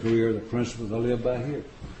great career are the principles I live by here.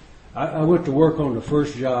 I went to work on the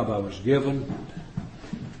first job I was given,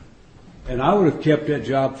 and I would have kept that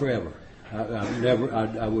job forever.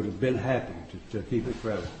 I would have been happy to keep it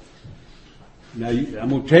forever. Now, I'm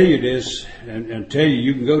going to tell you this and tell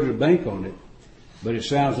you can go to the bank on it, but it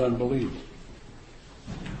sounds unbelievable.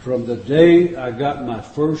 From the day I got my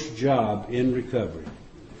first job in recovery,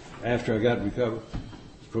 after I got in recovery,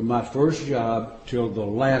 from my first job till the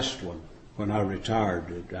last one, when I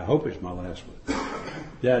retired, I hope it's my last one,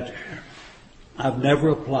 that I've never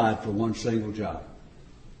applied for one single job.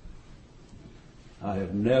 I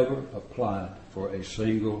have never applied for a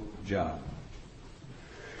single job.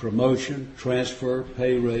 Promotion, transfer,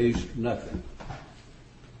 pay raise, nothing.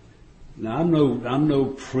 Now I'm no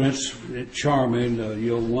Prince Charming,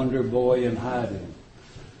 wonder boy in hiding.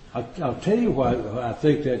 I'll tell you why I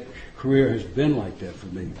think that career has been like that for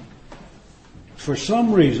me. For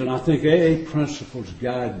some reason, I think AA principles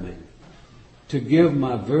guide me to give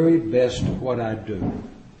my very best to what I do.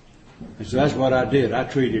 And so that's what I did. I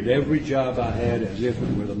treated every job I had as if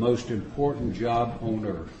it were the most important job on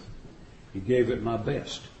earth. He gave it my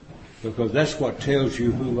best, because that's what tells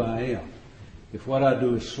you who I am. If what I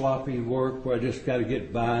do is sloppy work where I just got to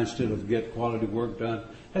get by instead of get quality work done,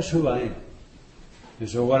 that's who I am. And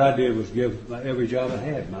so what I did was give every job I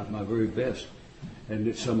had my very best.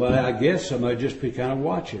 And somebody just be kind of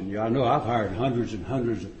watching. I know I've hired hundreds and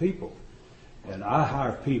hundreds of people. And I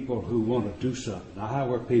hire people who want to do something. I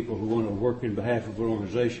hire people who want to work in behalf of an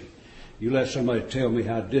organization. You let somebody tell me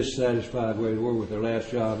how dissatisfied they were with their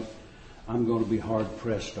last job, I'm going to be hard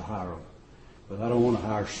pressed to hire them. But I don't want to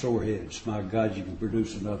hire soreheads. My God, you can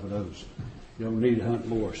produce enough of those. You don't need to hunt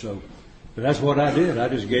more. But that's what I did. I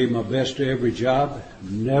just gave my best to every job,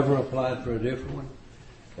 never applied for a different one,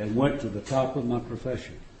 and went to the top of my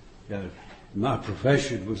profession. My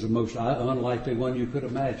profession was the most unlikely one you could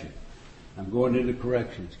imagine. I'm going into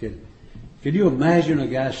corrections. Can you imagine a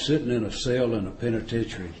guy sitting in a cell in a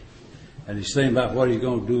penitentiary and he's thinking about what he's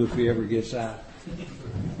going to do if he ever gets out?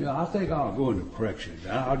 I think I'll go into corrections.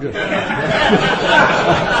 I'll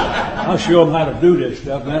show them how to do this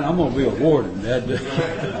stuff, man. I'm going to be a warden.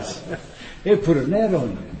 They put a net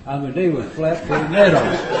on you. They would flat put a net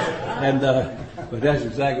on you. But that's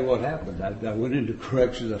exactly what happened. I went into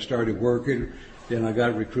corrections. I started working. Then I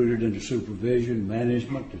got recruited into supervision,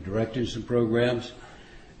 management, directing some programs,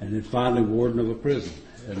 and then finally warden of a prison.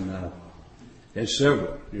 And it's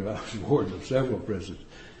several. I was warden of several prisons.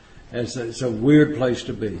 It's a weird place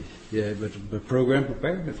to be. Yeah, but the program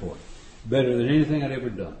prepared me for it. Better than anything I'd ever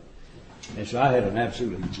done. And so I had an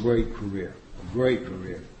absolutely great career.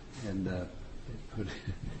 And put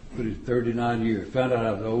in 39 years. Found out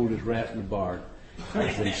I was the oldest rat in the barn.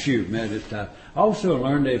 I said, shoot, man, this time. I also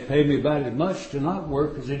learned they paid me about as much to not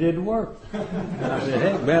work as they did to work. And I said,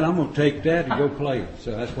 hey, man, I'm going to take that and go play.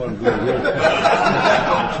 So that's what I'm doing here.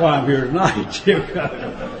 That's why I'm here tonight.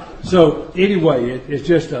 So anyway, it's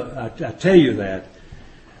just, I tell you that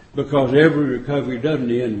because every recovery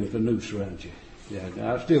doesn't end with a noose around you.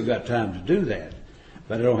 Yeah, I've still got time to do that,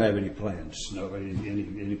 but I don't have any plans,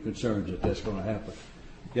 any concerns that's going to happen.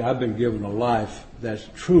 Yeah, I've been given a life that's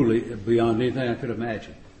truly beyond anything I could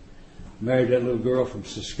imagine. Married that little girl from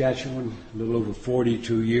Saskatchewan a little over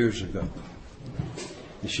 42 years ago.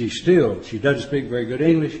 And she doesn't speak very good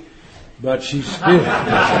English, but she's still, we've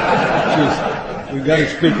got to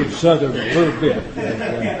speak in Southern a little bit.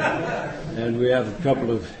 And we have a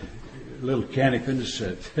couple of little Canadians,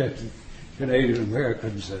 Canadian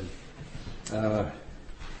Americans, and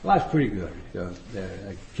life's pretty good.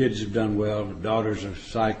 Kids have done well. The daughter's a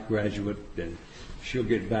psych graduate, and she'll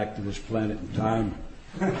get back to this planet in time.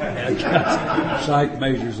 Psych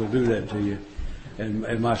majors will do that to you.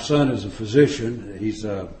 And my son is a physician.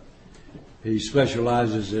 He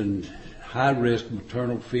specializes in high-risk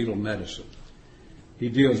maternal fetal medicine. He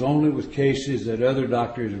deals only with cases that other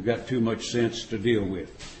doctors have got too much sense to deal with.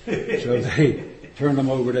 So they turn them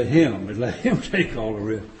over to him and let him take all the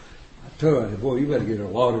risk. I told him, boy, you better get a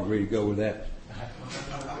law degree to go with that.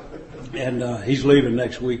 And he's leaving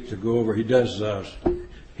next week to go over. He does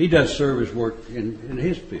service work in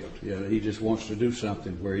his field. You know, he just wants to do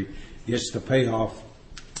something where he gets the payoff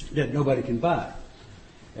that nobody can buy.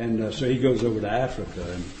 And so he goes over to Africa,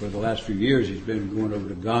 and for the last few years he's been going over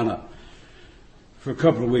to Ghana for a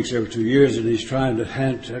couple of weeks every 2 years, and he's trying to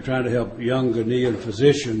help young Ghanaian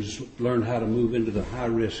physicians learn how to move into the high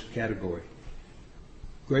risk category.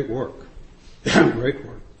 Great work, great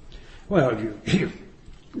work. Well,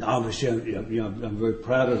 obviously, I'm very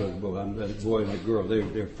proud of that boy and that girl.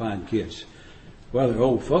 They're fine kids. Well, they're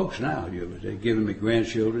old folks now. They're giving me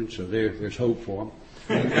grandchildren, so there's hope for them.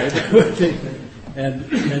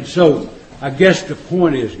 And so I guess the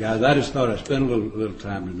point is, guys, I just thought I'd spend a little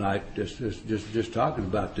time tonight just talking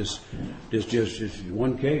about this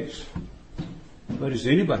one case. But it's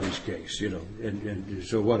anybody's case, you know. And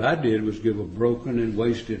so what I did was give a broken and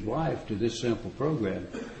wasted life to this simple program.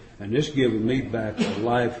 And this given me back a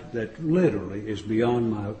life that literally is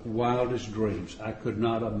beyond my wildest dreams. I could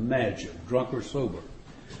not imagine, drunk or sober,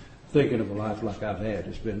 thinking of a life like I've had.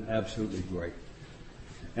 It's been absolutely great.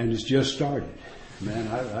 And it's just started. Man,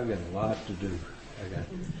 I've got a lot to do.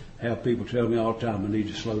 I have people tell me all the time I need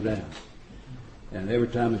to slow down. And every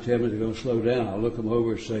time they tell me they're going to slow down, I look them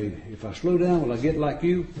over and say, if I slow down, will I get like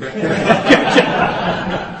you?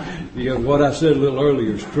 You know, what I said a little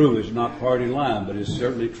earlier is true. It's not party line, but it's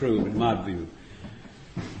certainly true in my view.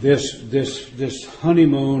 This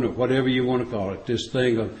honeymoon, or whatever you want to call it, this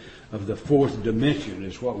thing of the fourth dimension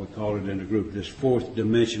is what we call it in the group, this fourth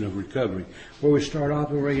dimension of recovery, where we start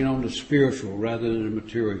operating on the spiritual rather than the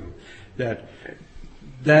material.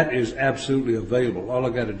 That is absolutely available. All I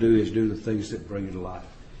got to do is do the things that bring it alive.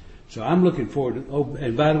 So I'm looking forward to, oh,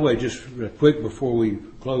 and by the way, just real quick before we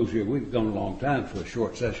close here, we've gone a long time for a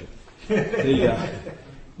short session.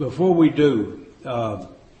 Before we do,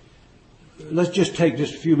 let's just take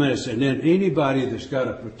just a few minutes, and then anybody that's got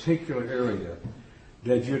a particular area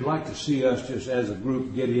that you'd like to see us just as a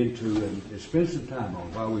group get into and spend some time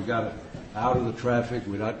on while we got it out of the traffic,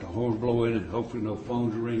 we like the horn blowing and hopefully no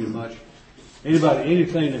phones are ringing much. Anybody,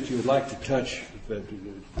 anything that you would like to touch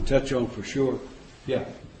on for sure? Yeah.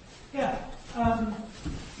 Yeah.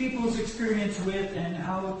 People's experience with and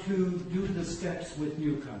how to do the steps with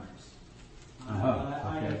newcomers.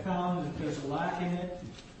 I have found that there's a lack in it,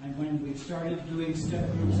 and when we started doing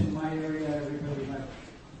step groups in my area, everybody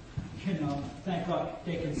thank God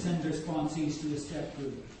they can send their sponsees to a step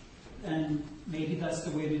group. And maybe that's the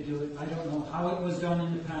way to do it. I don't know how it was done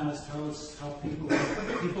in the past, how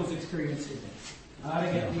people's experience in it. How to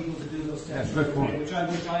get people to do those steps, which I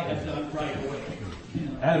wish I had done right away. You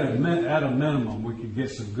know. At a minimum, we could get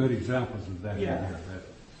some good examples of that in here.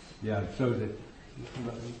 So that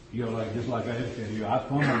just like I educated you, I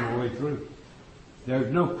fumbled my way through.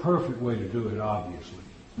 There's no perfect way to do it, obviously,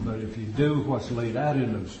 but if you do what's laid out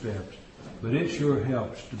in those steps, but it sure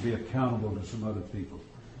helps to be accountable to some other people.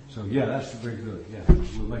 So that's very good. Yeah,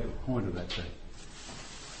 we'll make a point of that thing.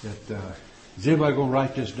 Is anybody going to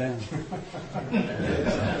write this down?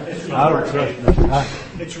 I don't trust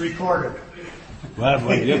it. It's recorded. Well,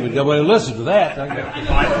 nobody listen to that. He's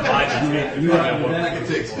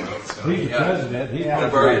the president. He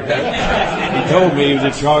told me he was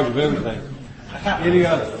in charge of everything. Any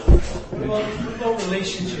other? What about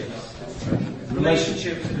relationships?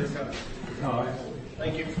 Relationships in recovery. All right.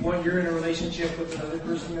 Like if you're in a relationship with another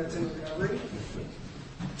person that's in recovery,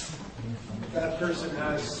 that person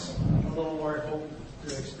has a little more hope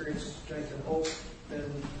to experience strength and hope than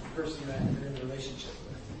the person that you're in a relationship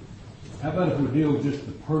with. How about if we deal with just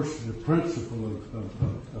the principle of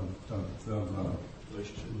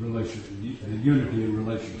relationship, the unity in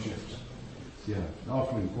relationships? Yeah,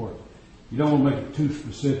 awfully important. You don't want to make it too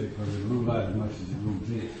specific or it'll rule out as much as it rules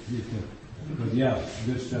in. But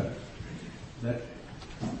good stuff.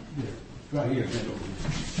 Right here.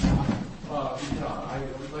 I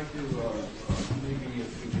would like to maybe if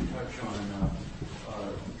we could touch on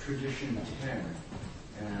Tradition 10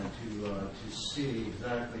 and to see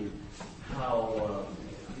exactly how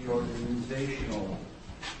the organizational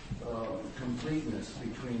completeness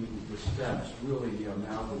between the steps really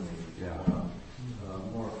amalgamated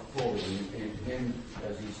more fully, and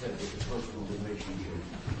as you said, with the personal relationship,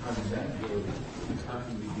 how does that really, how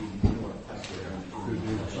can we be more effective?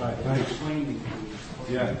 Right, thanks.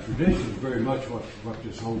 Tradition is very much what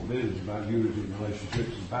this whole bit is about. Unity in relationships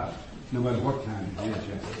is about, no matter what kind it is.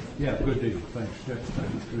 Yeah, good deal. Thanks. That's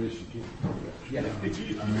tradition. Yeah.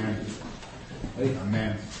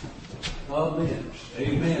 Amen. Amen.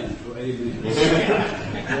 Amen. Amen.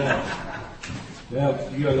 Yeah. Yeah,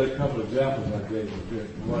 you know, that couple of examples I gave you.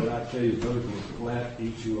 What I tell you, those will flat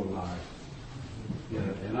eat you alive. Yeah,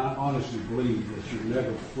 and I honestly believe that you're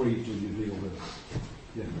never free till you deal with it.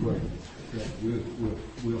 Yeah, great. Yeah,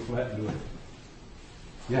 we'll flat do it.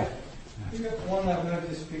 Yeah. You got one that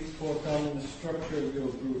maybe speaks both on the structure of your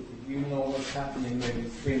group. You know what's happening maybe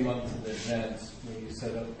 3 months in advance when you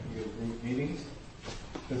set up your group meetings.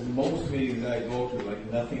 Because most meetings I go to, like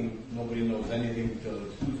nobody knows anything until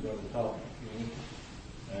it's who's going to talk. You know?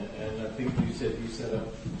 And I think you said you set up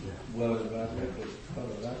well in that way, but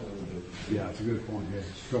cover that a little bit. Yeah, it's a good point. Yeah,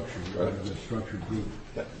 structured, the structured group.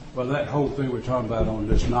 Well, that whole thing we're talking about on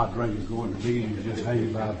this not drinking, going to meetings, just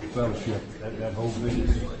hanging by the fellowship, that whole thing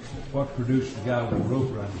is what produced the guy with the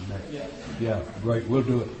rope around his neck. Yeah, great. We'll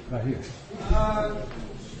do it right here.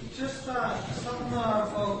 Just something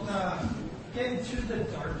about getting through the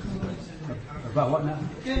dark moments in recovery. About what now?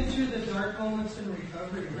 Getting through the dark moments in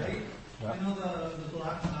recovery, right? Yeah. I know the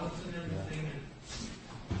blackouts and everything,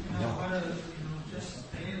 and how to just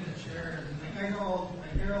stay in the chair. And like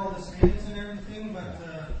I hear all the sayings and everything, but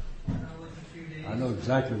like a few days. I know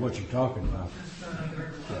exactly what you're talking about.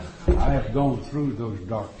 Just, I have gone through those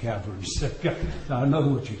dark caverns. I know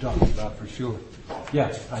what you're talking about for sure.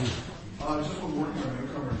 Yes, Just when working on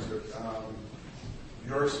newcomers,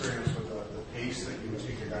 your experience with the pace that you would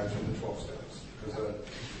take a guy through the 12 steps. Because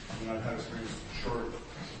I've had experience short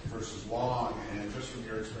versus long, and just from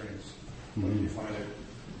your experience, when you find it,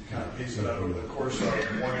 you kind of pace it out over the course of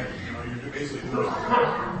one, you're basically doing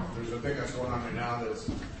there's a thing that's going on right now that's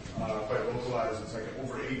quite localized. It's like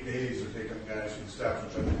over 8 days they're taking guys through the steps,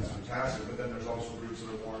 which I think is fantastic, but then there's also groups that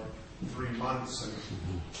are more 3 months, and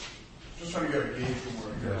just trying to get a gauge from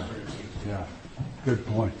where your experience is. Yeah, good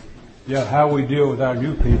point. Yeah, how we deal with our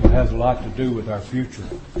new people has a lot to do with our future.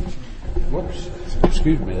 Whoops,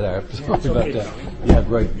 excuse me there. Sorry about that. Yeah,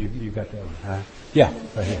 great. You got that one. Yeah,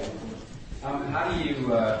 right here. How do you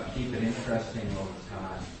keep it interesting over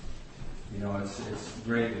time? It's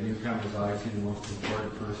great. The newcomer is obviously the most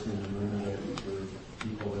important person in the room for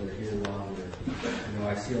people that are here longer.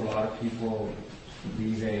 I see a lot of people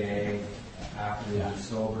leave AA after they've been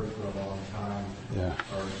sober for a long time. Yeah.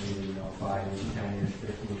 Or maybe 5 years, 10 years,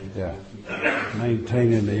 15 years. Yeah.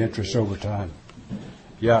 Maintaining the interest over time.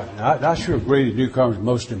 Yeah, I sure agree that newcomer's the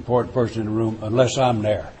most important person in the room, unless I'm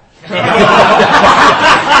there.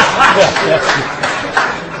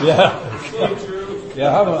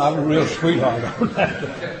 Yeah, I'm a real sweetheart on that.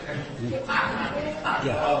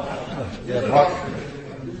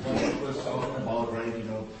 Was talking about, right,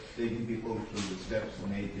 taking people through the steps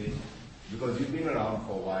in 8 days, because you've been around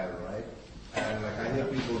for a while, right? And like I hear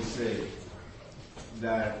people say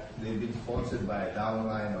that they've been sponsored by a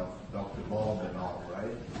downline of Dr. Bob and all,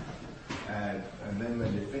 right? And then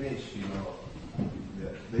when they finish,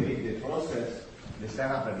 the process, they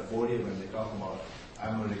stand up at the podium and they talk about,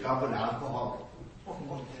 I'm a recovered alcoholic.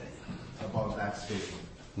 About that statement.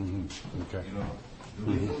 Mm-hmm. Okay. Do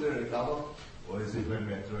we fully recover, or is it when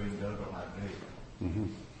we're throwing dirt on our grave? Mm-hmm.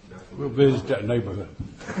 We'll visit that neighborhood.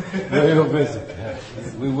 We'll visit. Yeah.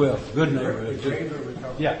 We will. Good neighborhood.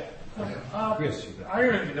 Yeah. Chris. I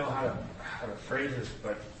don't even know how to phrase this,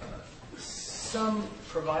 but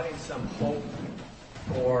providing some hope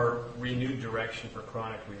or renewed direction for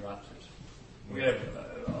chronic relapsers. We have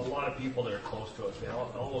a lot of people that are close to us. They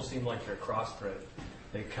almost seem like they're cross-threaded.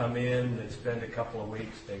 They come in, they spend a couple of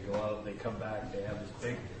weeks, they go out, they come back, they have this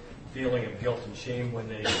big feeling of guilt and shame when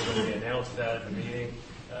they announce that at the meeting.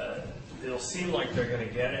 It'll seem like they're going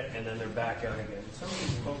to get it, and then they're back out again. Some of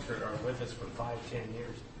these folks are with us for 5, 10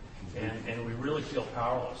 years, and we really feel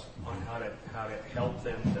powerless on how to help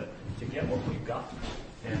them to get what we've got.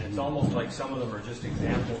 And it's almost like some of them are just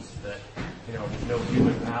examples that, no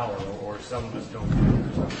human power, or some of us don't do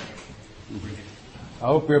or something. I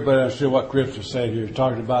hope everybody understood what Chris was saying here. He's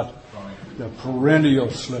talking about the perennial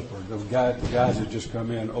slipper, the guys that just come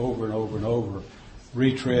in over and over and over,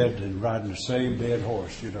 retread and riding the same dead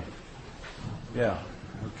horse, Yeah,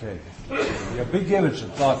 okay. Yeah, be giving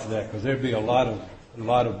some thought to that, because there'd be a lot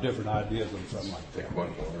of different ideas on something like that.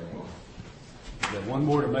 Yeah, one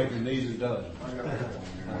more to make the knees a dozen.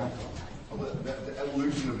 The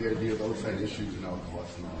evolution of the idea of outside issues in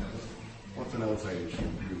alcoholics Anonymous. What's an outside issue?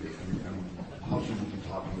 And how should we be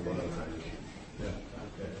talking about outside issues?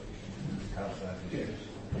 Yeah. Outside issues.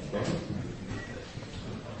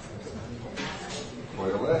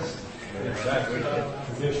 Quite a list. Exactly.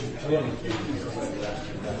 Tradition 10.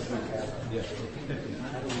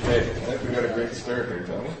 Hey, I think we got a great start here,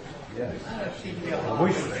 Tommy.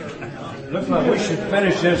 Looks like we should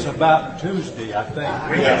finish this about Tuesday, I think.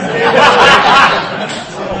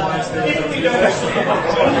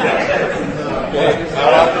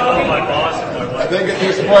 I think at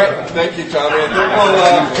this point, thank you, Tommy. I think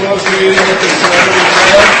we'll close the meeting with the celebrity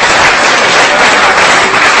prayer.